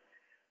donor.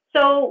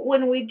 So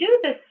when we do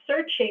this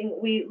searching,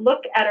 we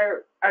look at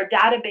our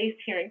database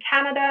here in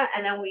Canada,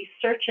 and then we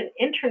search an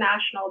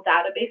international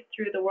database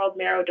through the World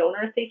Marrow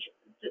Donor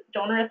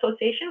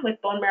Association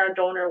with bone marrow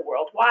donor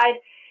worldwide.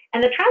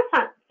 And the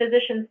transplant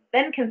physicians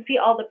then can see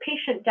all the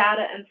patient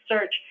data and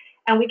search,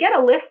 and we get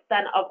a list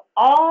then of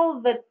all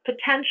the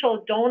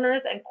potential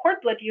donors and cord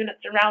blood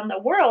units around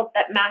the world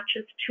that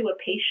matches to a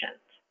patient.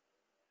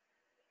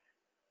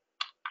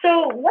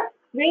 So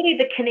really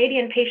the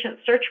Canadian patient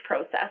search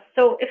process.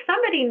 So if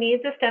somebody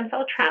needs a stem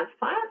cell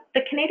transplant,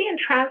 the Canadian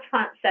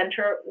Transplant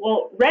Centre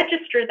will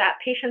register that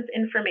patient's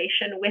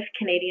information with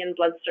Canadian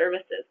Blood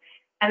Services.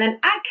 And then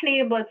at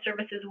Canadian Blood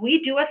Services,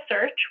 we do a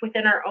search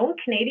within our own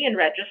Canadian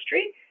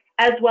registry,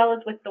 as well as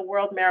with the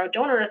World Marrow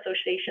Donor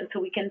Association, so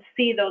we can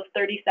see those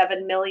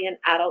 37 million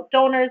adult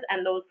donors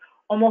and those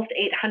almost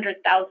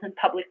 800,000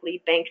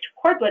 publicly banked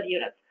cord blood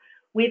units.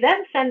 We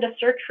then send a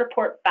search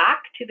report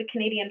back to the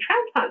Canadian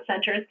Transplant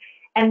Centres,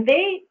 and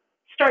they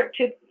start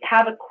to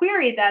have a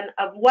query then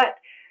of what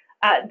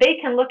they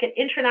can look at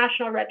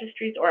international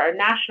registries or our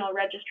national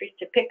registries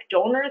to pick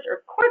donors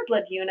or cord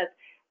blood units,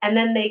 and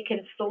then they can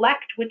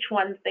select which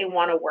ones they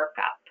want to work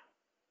up.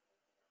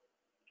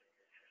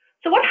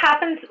 So what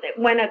happens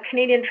when a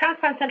Canadian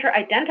Transplant Centre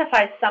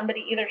identifies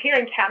somebody either here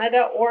in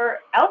Canada or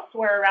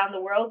elsewhere around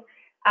the world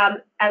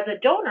as a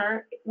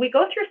donor? We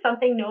go through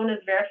something known as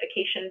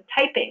verification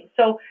typing.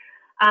 So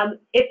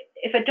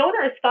if a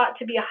donor is thought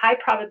to be a high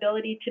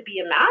probability to be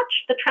a match,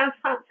 the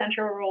Transplant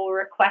Centre will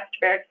request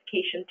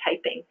verification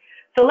typing.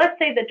 So let's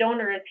say the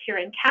donor is here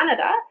in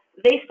Canada,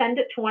 they send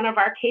it to one of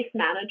our case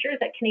managers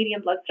at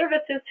Canadian Blood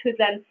Services, who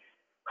then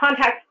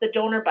contacts the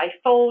donor by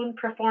phone,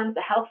 performs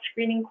a health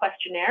screening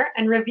questionnaire,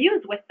 and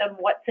reviews with them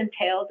what's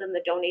entailed in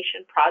the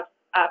donation process.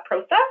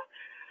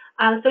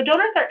 So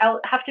donors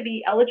have to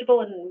be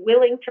eligible and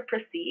willing to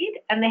proceed,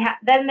 and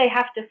then they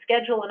have to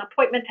schedule an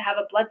appointment to have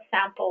a blood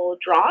sample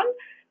drawn,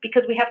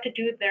 because we have to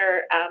do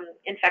their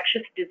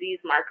infectious disease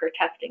marker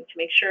testing to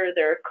make sure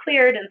they're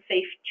cleared and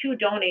safe to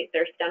donate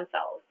their stem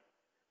cells.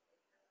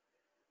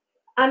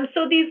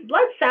 So these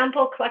blood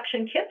sample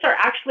collection kits are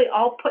actually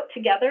all put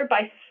together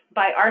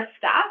by our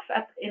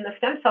staff in the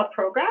stem cell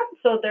program.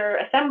 So they're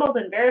assembled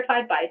and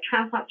verified by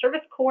transplant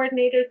service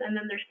coordinators, and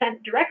then they're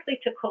sent directly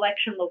to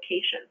collection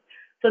locations.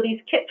 So these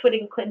kits would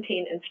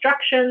contain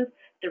instructions,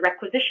 the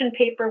requisition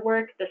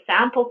paperwork, the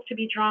samples to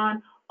be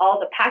drawn, all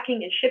the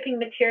packing and shipping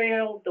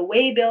material, the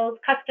weigh bills,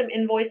 custom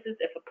invoices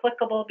if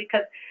applicable,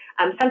 because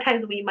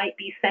sometimes we might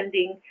be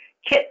sending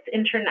kits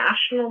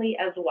internationally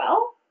as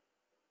well.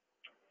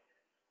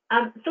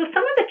 So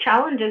some of the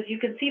challenges you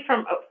can see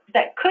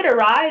that could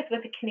arise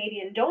with a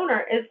Canadian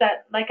donor is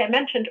that, like I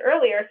mentioned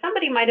earlier,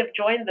 somebody might have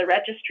joined the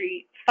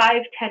registry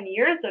 5-10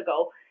 years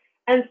ago,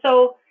 and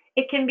so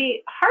it can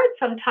be hard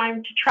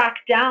sometimes to track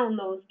down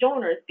those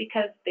donors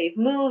because they've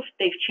moved,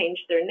 they've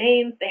changed their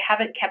names, they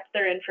haven't kept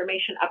their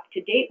information up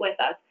to date with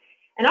us.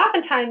 And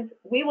oftentimes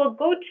we will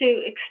go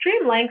to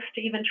extreme lengths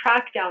to even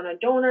track down a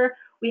donor.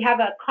 We have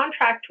a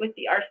contract with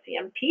the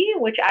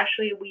RCMP, which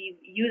actually we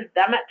use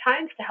them at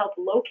times to help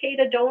locate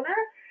a donor.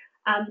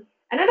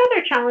 And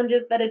another challenge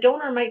is that a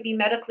donor might be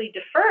medically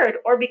deferred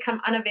or become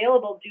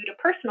unavailable due to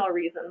personal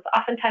reasons.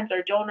 Oftentimes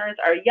our donors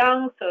are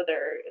young, so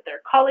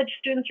they're college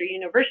students or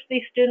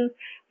university students,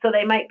 so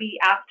they might be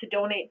asked to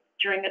donate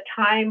during a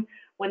time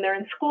when they're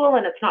in school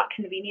and it's not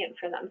convenient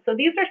for them. So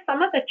these are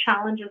some of the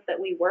challenges that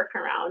we work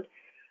around.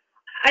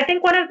 I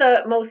think one of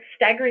the most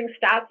staggering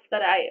stats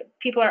that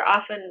people are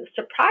often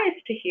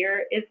surprised to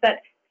hear is that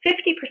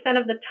 50%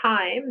 of the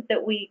time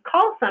that we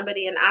call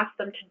somebody and ask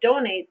them to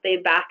donate, they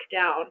back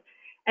down.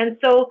 And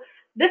so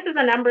this is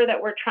a number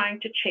that we're trying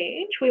to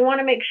change. We want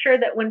to make sure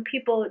that when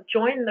people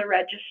join the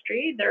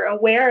registry, they're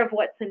aware of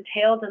what's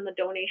entailed in the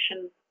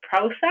donation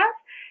process.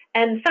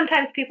 And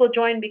sometimes people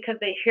join because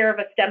they hear of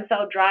a stem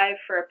cell drive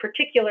for a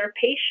particular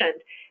patient.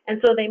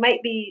 And so they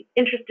might be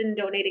interested in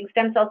donating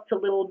stem cells to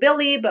little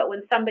Billy, but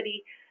when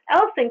somebody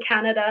else in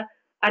Canada,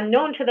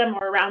 unknown to them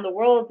or around the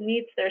world,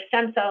 needs their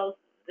stem cells,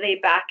 they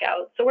back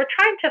out. So we're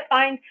trying to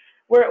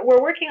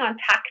we're working on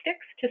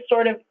tactics to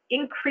sort of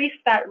increase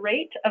that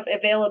rate of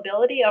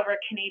availability of our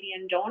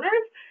Canadian donors,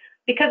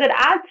 because it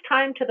adds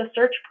time to the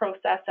search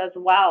process as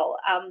well.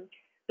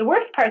 The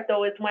worst part,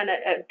 though, is when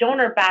a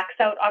donor backs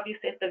out,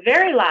 obviously at the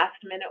very last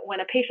minute, when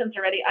a patient's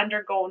already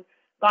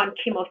gone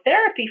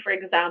chemotherapy, for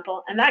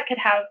example, and that could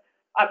have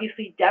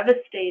obviously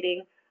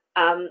devastating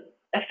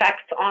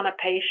effects on a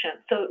patient.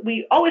 So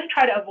we always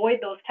try to avoid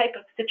those type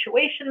of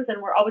situations,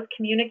 and we're always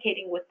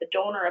communicating with the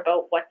donor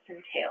about what's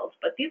entailed.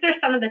 But these are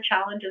some of the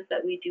challenges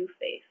that we do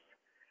face.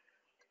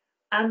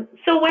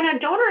 So when a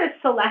donor is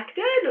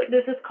selected,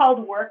 this is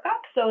called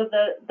workup. So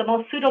the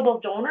most suitable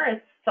donor is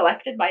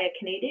selected by a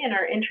Canadian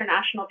or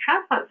international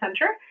transplant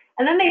center,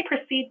 and then they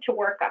proceed to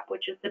workup,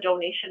 which is the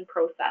donation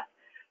process.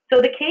 So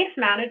the case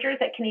managers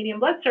at Canadian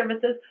Blood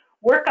Services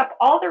work up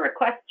all the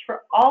requests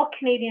for all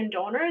Canadian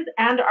donors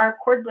and our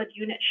cord blood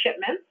unit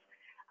shipments,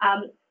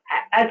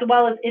 as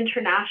well as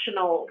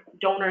international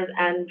donors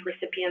and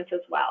recipients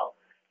as well.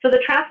 So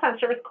the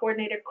transplant service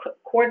coordinator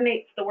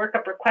coordinates the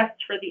workup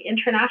requests for the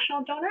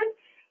international donors.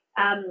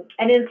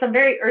 And in some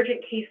very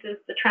urgent cases,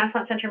 the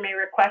transplant center may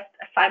request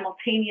a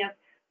simultaneous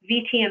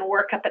VT and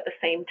workup at the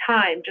same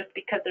time, just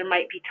because there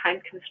might be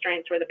time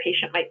constraints where the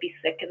patient might be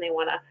sick and they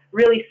want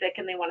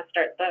to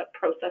start the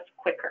process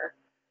quicker.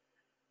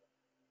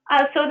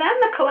 So then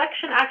the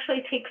collection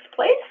actually takes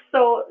place.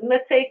 So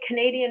let's say a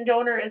Canadian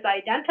donor is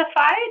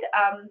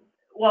identified.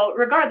 Well,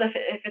 regardless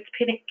if it's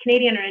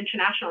Canadian or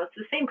international, it's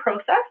the same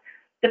process.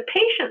 the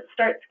patient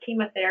starts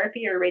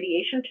chemotherapy or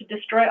radiation to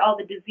destroy all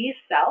the diseased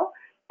cell,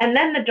 and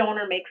then the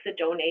donor makes a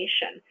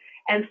donation.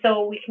 And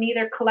so we can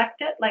either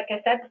collect it, like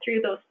I said,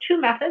 through those two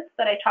methods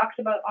that I talked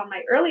about on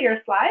my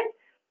earlier slides,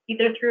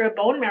 either through a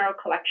bone marrow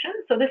collection.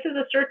 So this is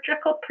a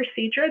surgical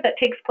procedure that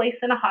takes place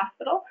in a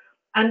hospital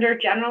under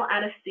general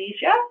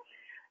anesthesia,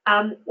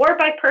 or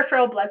by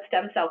peripheral blood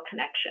stem cell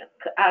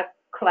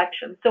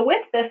collection. So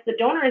with this, the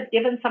donor is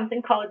given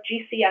something called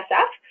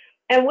GCSF.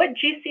 And what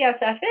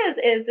GCSF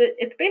is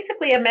it's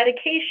basically a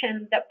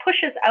medication that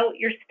pushes out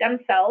your stem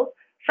cells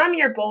from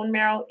your bone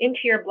marrow into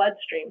your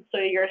bloodstream. So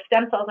your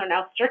stem cells are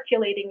now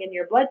circulating in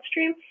your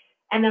bloodstream.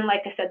 And then,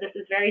 like I said, this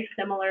is very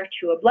similar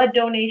to a blood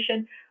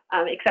donation,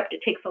 except it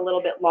takes a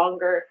little bit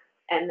longer.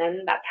 And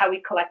then that's how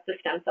we collect the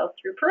stem cells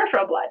through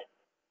peripheral blood.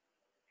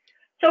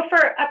 So for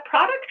a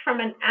product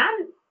from an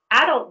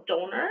adult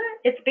donor,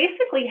 it's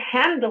basically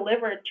hand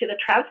delivered to the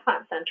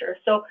transplant center.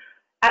 So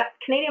at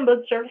Canadian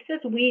Blood Services,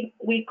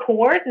 we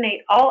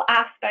coordinate all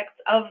aspects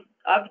of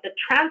the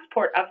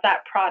transport of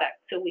that product.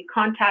 So we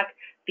contact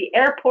the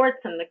airports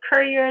and the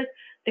couriers.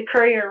 The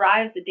courier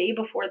arrives the day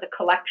before the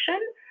collection.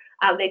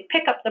 They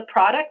pick up the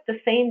product the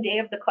same day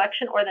of the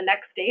collection or the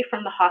next day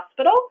from the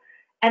hospital.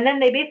 And then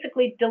they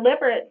basically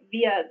deliver it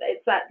via,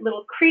 it's that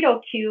little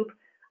Credo cube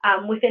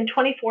within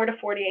 24 to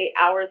 48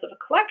 hours of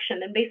a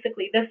collection. And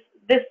basically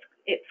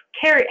it's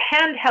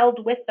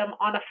handheld with them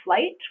on a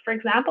flight, for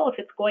example, if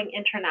it's going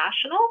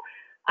international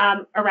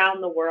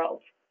around the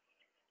world.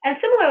 And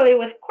similarly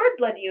with cord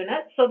blood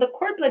units, so the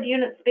cord blood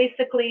units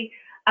basically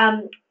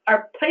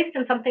are placed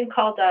in something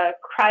called a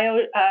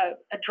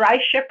dry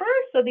shipper.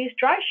 So these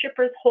dry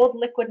shippers hold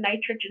liquid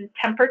nitrogen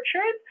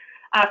temperatures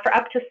for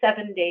up to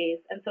 7 days.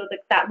 And so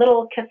that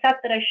little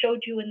cassette that I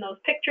showed you in those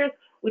pictures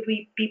would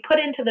be put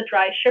into the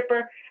dry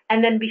shipper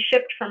and then be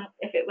shipped from,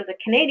 if it was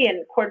a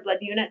Canadian cord blood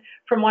unit,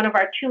 from one of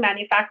our 2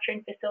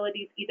 manufacturing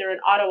facilities, either in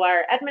Ottawa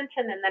or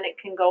Edmonton, and then it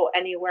can go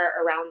anywhere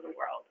around the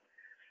world.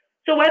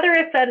 So whether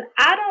it's an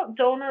adult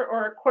donor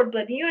or a cord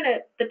blood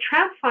unit, the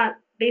transplant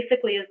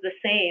basically is the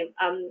same.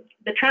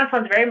 The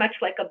transplant is very much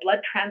like a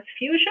blood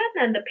transfusion,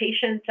 and the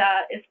patient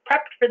is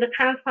prepped for the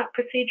transplant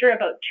procedure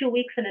about 2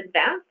 weeks in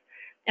advance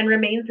and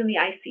remains in the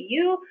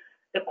ICU.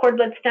 The cord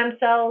blood stem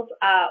cells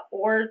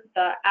or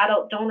the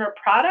adult donor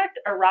product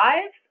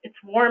arrives. It's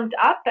warmed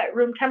up at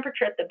room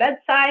temperature at the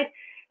bedside,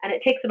 and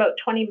it takes about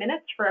 20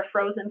 minutes for a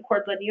frozen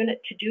cord blood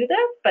unit to do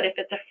this. But if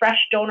it's a fresh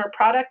donor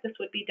product, this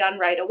would be done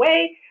right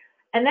away.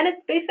 And then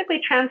it's basically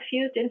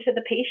transfused into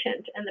the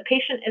patient, and the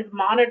patient is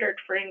monitored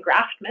for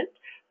engraftment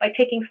by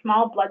taking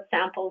small blood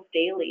samples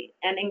daily.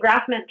 And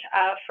engraftment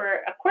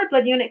for a cord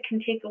blood unit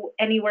can take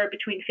anywhere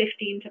between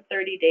 15 to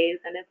 30 days,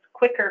 and it's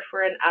quicker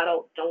for an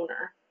adult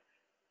donor.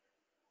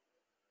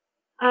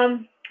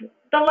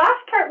 The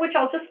last part, which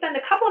I'll just spend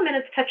a couple of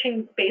minutes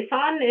touching base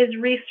on, is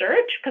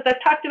research, because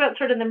I've talked about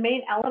sort of the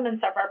main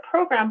elements of our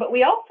program, but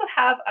we also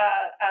have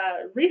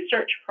a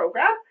research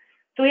program.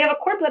 So we have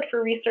a cord blood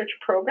for research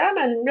program,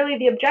 and really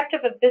the objective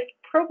of this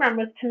program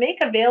was to make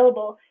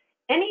available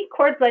any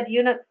cord blood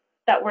units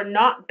that were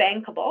not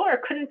bankable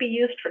or couldn't be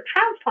used for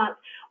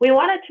transplants. We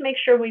wanted to make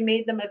sure we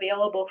made them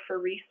available for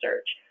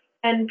research.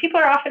 And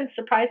people are often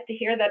surprised to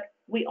hear that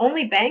we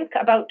only bank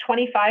about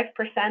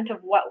 25%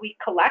 of what we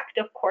collect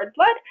of cord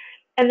blood.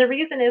 And the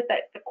reason is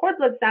that the cord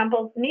blood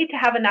samples need to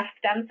have enough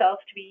stem cells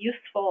to be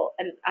useful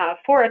and,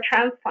 for a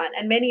transplant,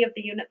 and many of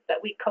the units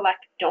that we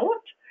collect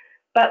don't,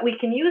 but we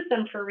can use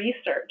them for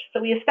research.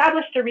 So we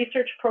established a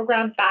research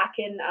program back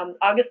in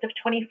August of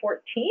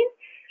 2014,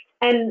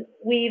 and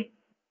we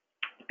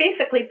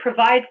basically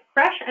provide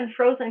fresh and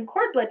frozen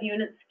cord blood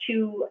units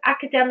to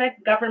academic,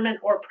 government,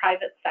 or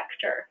private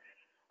sector.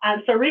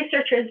 So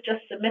researchers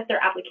just submit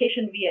their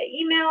application via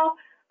email.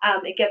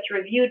 It gets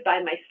reviewed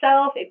by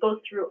myself. It goes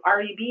through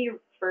REB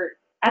for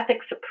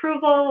ethics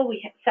approval.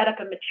 We set up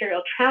a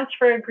material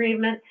transfer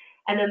agreement,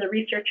 and then the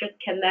researchers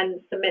can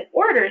then submit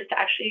orders to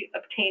actually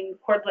obtain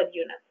cord blood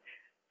units.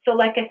 So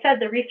like I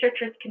said, the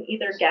researchers can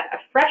either get a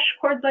fresh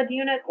cord blood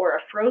unit or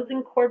a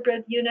frozen cord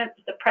blood unit.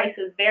 The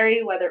prices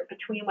vary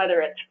between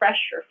whether it's fresh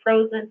or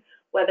frozen,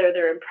 whether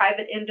they're in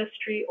private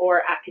industry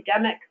or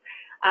academic.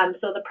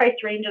 So the price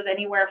ranges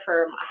anywhere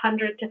from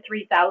 $100 to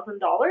 $3,000,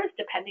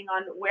 depending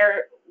on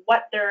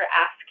what they're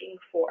asking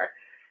for.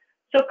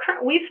 So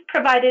we've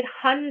provided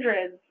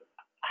hundreds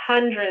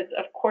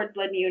of cord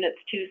blood units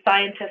to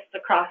scientists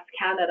across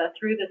Canada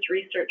through this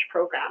research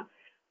program.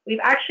 We've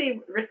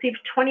actually received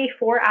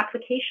 24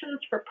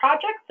 applications for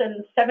projects,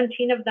 and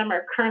 17 of them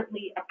are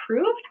currently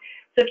approved.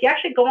 So if you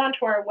actually go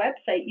onto our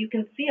website, you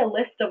can see a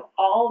list of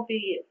all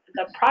the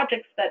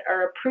projects that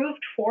are approved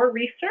for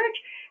research.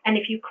 And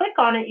if you click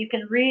on it, you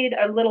can read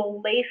a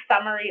little lay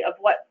summary of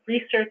what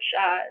research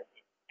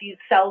these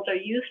cells are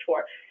used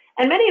for.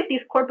 And many of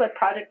these cord blood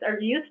projects are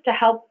used to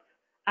help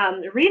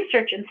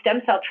research in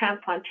stem cell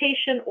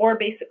transplantation or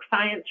basic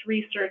science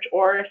research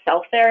or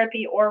cell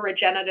therapy or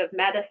regenerative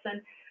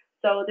medicine.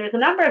 So there's a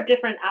number of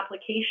different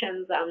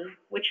applications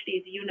which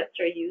these units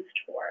are used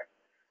for.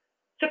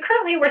 So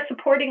currently we're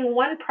supporting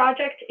 1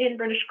 project in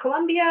British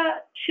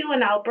Columbia, 2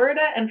 in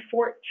Alberta, and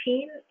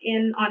 14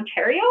 in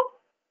Ontario.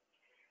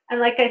 And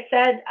like I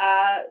said,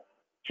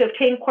 to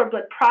obtain cord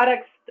blood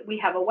products, we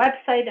have a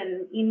website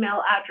and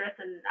email address,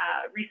 and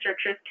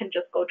researchers can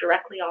just go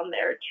directly on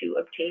there to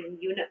obtain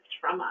units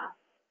from us.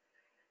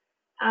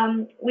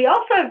 We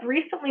also have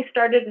recently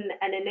started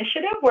an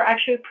initiative. We're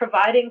actually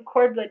providing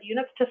cord blood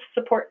units to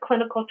support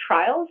clinical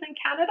trials in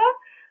Canada.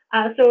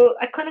 So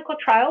a clinical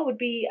trial would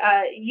be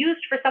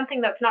used for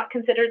something that's not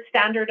considered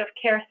standard of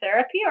care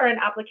therapy, or an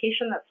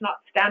application that's not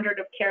standard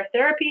of care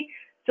therapy.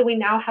 So we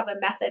now have a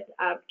method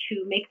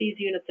to make these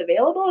units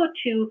available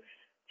to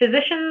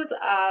physicians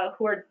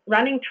who are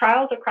running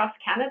trials across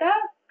Canada.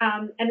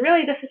 And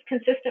really, this is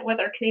consistent with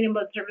our Canadian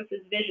Blood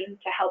Services vision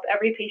to help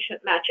every patient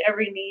match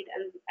every need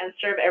and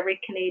serve every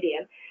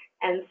Canadian.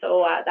 And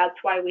so that's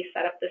why we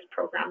set up this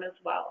program as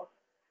well.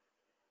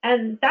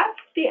 And that's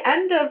the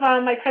end of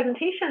my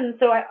presentation.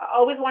 So I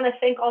always want to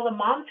thank all the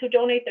moms who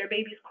donate their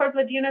babies' cord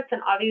blood units,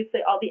 and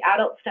obviously all the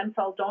adult stem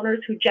cell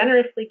donors who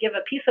generously give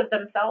a piece of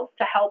themselves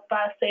to help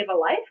save a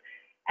life,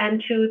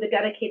 and to the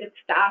dedicated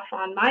staff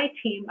on my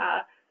team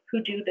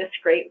who do this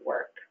great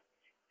work.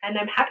 And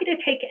I'm happy to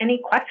take any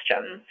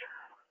questions.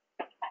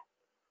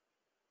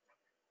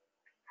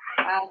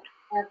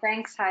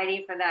 Thanks,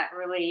 Heidi, for that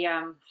really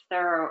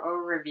thorough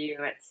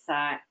overview. It's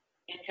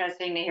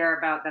interesting to hear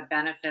about the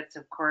benefits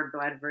of cord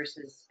blood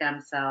versus stem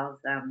cells.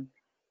 Some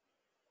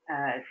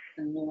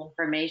new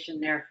information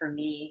there for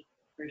me,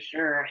 for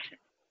sure.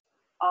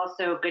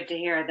 Also good to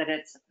hear that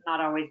it's not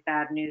always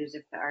bad news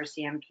if the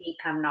RCMP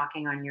come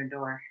knocking on your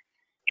door.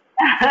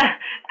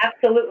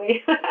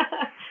 Absolutely.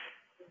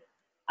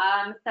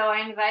 So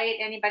I invite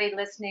anybody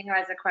listening who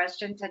has a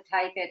question to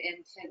type it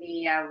into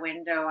the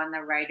window on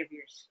the right of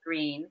your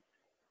screen.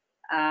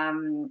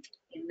 In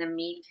the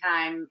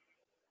meantime,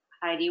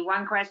 Heidi,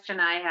 one question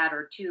I had,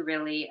 or two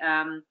really,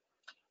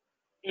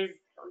 is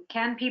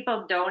can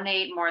people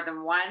donate more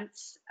than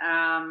once?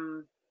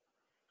 And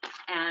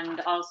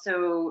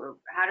also,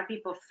 how do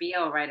people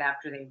feel right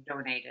after they've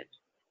donated?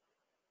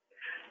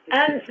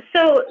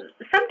 So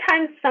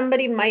sometimes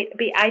somebody might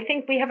be, I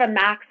think we have a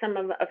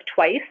maximum of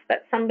twice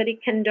that somebody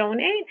can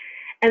donate.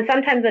 And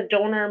sometimes a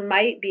donor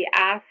might be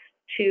asked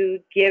to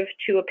give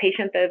to a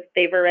patient that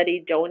they've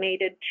already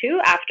donated to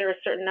after a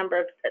certain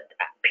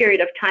period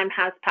of time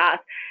has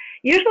passed.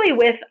 Usually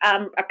with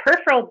a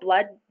peripheral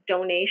blood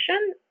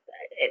donation,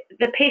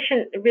 the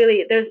patient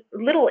really, there's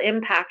little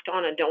impact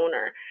on a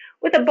donor.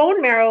 With a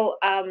bone marrow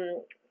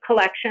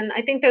collection,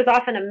 I think there's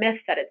often a myth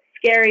that it's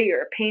scary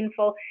or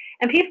painful,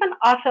 and people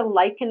often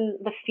liken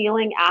the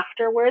feeling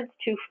afterwards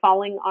to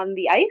falling on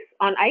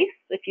ice.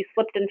 If you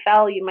slipped and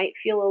fell, you might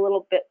feel a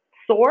little bit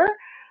sore,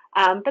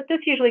 but this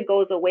usually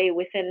goes away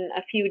within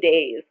a few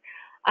days.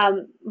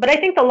 But I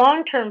think the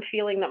long-term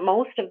feeling that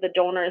most of the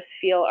donors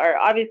feel are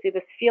obviously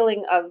this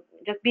feeling of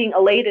just being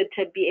elated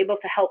to be able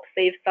to help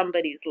save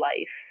somebody's life.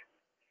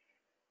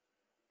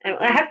 And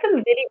I have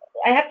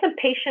some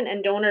patient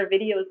and donor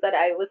videos that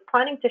I was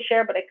planning to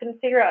share, but I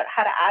couldn't figure out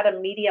how to add a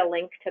media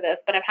link to this,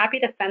 but I'm happy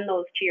to send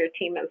those to your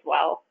team as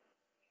well.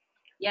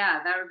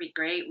 Yeah, that would be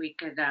great. We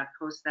could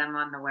post them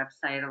on the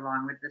website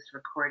along with this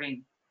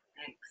recording.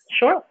 Thanks.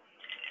 Sure.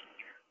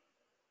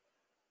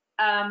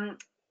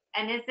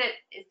 And is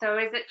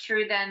it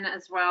true then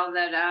as well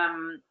that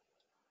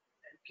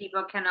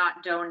people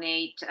cannot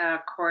donate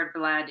cord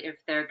blood if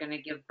they're going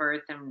to give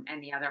birth in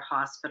any other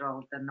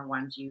hospital than the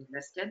ones you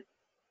listed?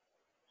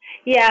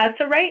 Yeah,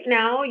 so right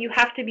now you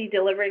have to be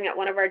delivering at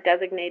one of our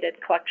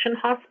designated collection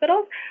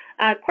hospitals.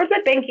 Cord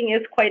blood banking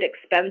is quite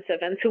expensive,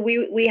 and so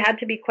we had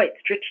to be quite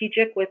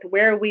strategic with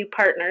where we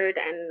partnered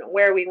and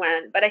where we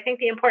went. But I think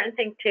the important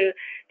thing to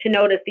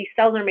note is these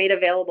cells are made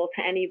available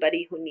to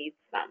anybody who needs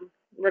them,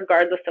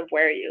 regardless of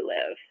where you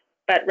live.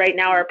 But right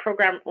now our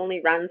program only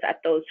runs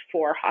at those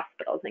 4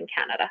 hospitals in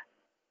Canada.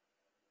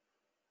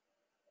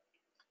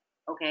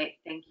 Okay,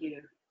 thank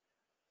you.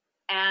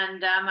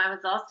 And I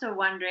was also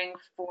wondering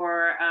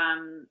for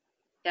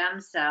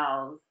stem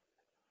cells,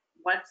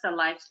 what's the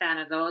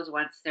lifespan of those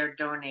once they're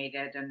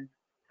donated, and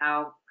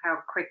how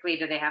quickly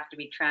do they have to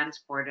be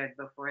transported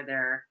before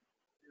they're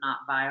not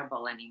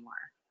viable anymore?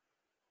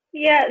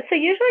 Yeah, so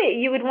usually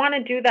you would want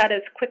to do that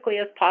as quickly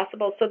as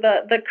possible. So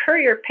the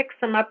courier picks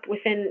them up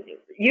within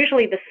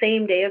usually the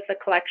same day as the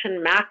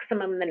collection,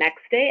 maximum the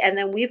next day, and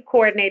then we've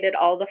coordinated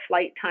all the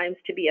flight times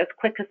to be as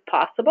quick as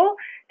possible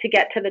to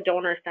get to the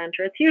donor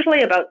center. It's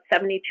usually about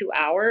 72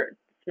 hours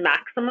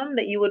maximum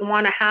that you would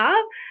want to have,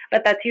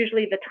 but that's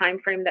usually the time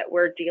frame that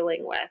we're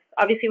dealing with.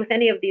 Obviously, with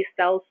any of these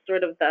cells,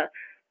 sort of the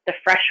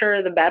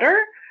fresher, the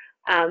better.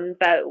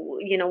 But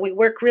we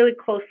work really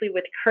closely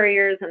with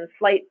couriers and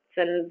flights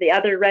and the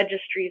other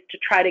registries to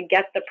try to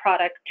get the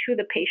product to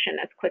the patient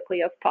as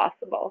quickly as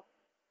possible.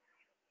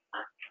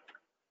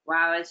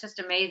 Wow, it's just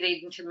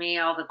amazing to me,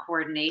 all the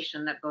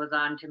coordination that goes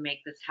on to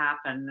make this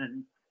happen.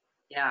 And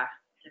yeah,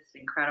 it's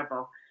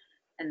incredible.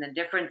 And the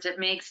difference it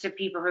makes to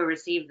people who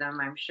receive them,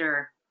 I'm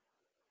sure.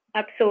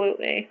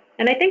 Absolutely.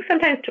 And I think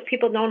sometimes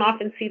people don't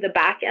often see the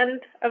back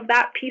end of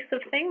that piece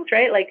of things,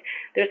 right? Like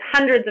there's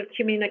hundreds of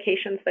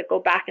communications that go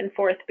back and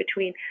forth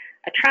between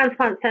a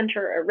transplant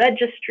center, a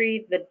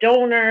registry, the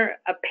donor,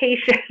 a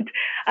patient.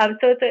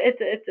 So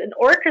it's an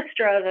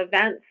orchestra of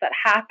events that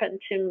happen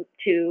to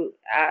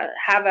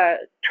have a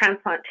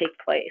transplant take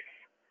place.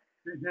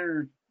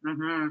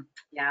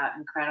 Yeah,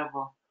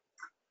 incredible.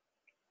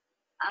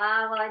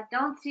 Well, I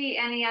don't see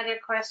any other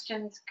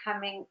questions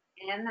coming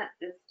in at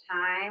this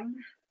time.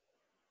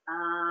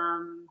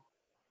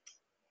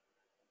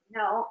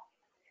 No.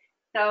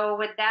 So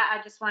with that,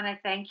 I just want to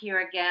thank you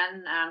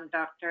again,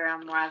 Dr.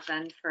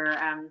 Elmoazzen, for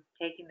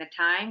taking the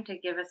time to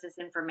give us this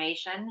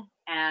information,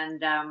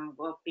 and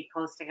we'll be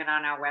posting it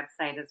on our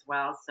website as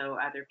well so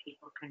other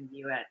people can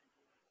view it.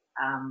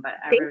 But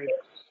I really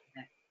appreciate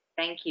it.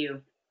 Thank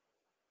you.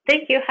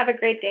 Thank you. Have a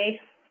great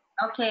day.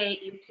 Okay,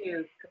 you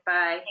too.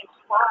 Goodbye.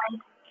 Bye.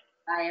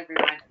 Bye,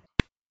 everyone.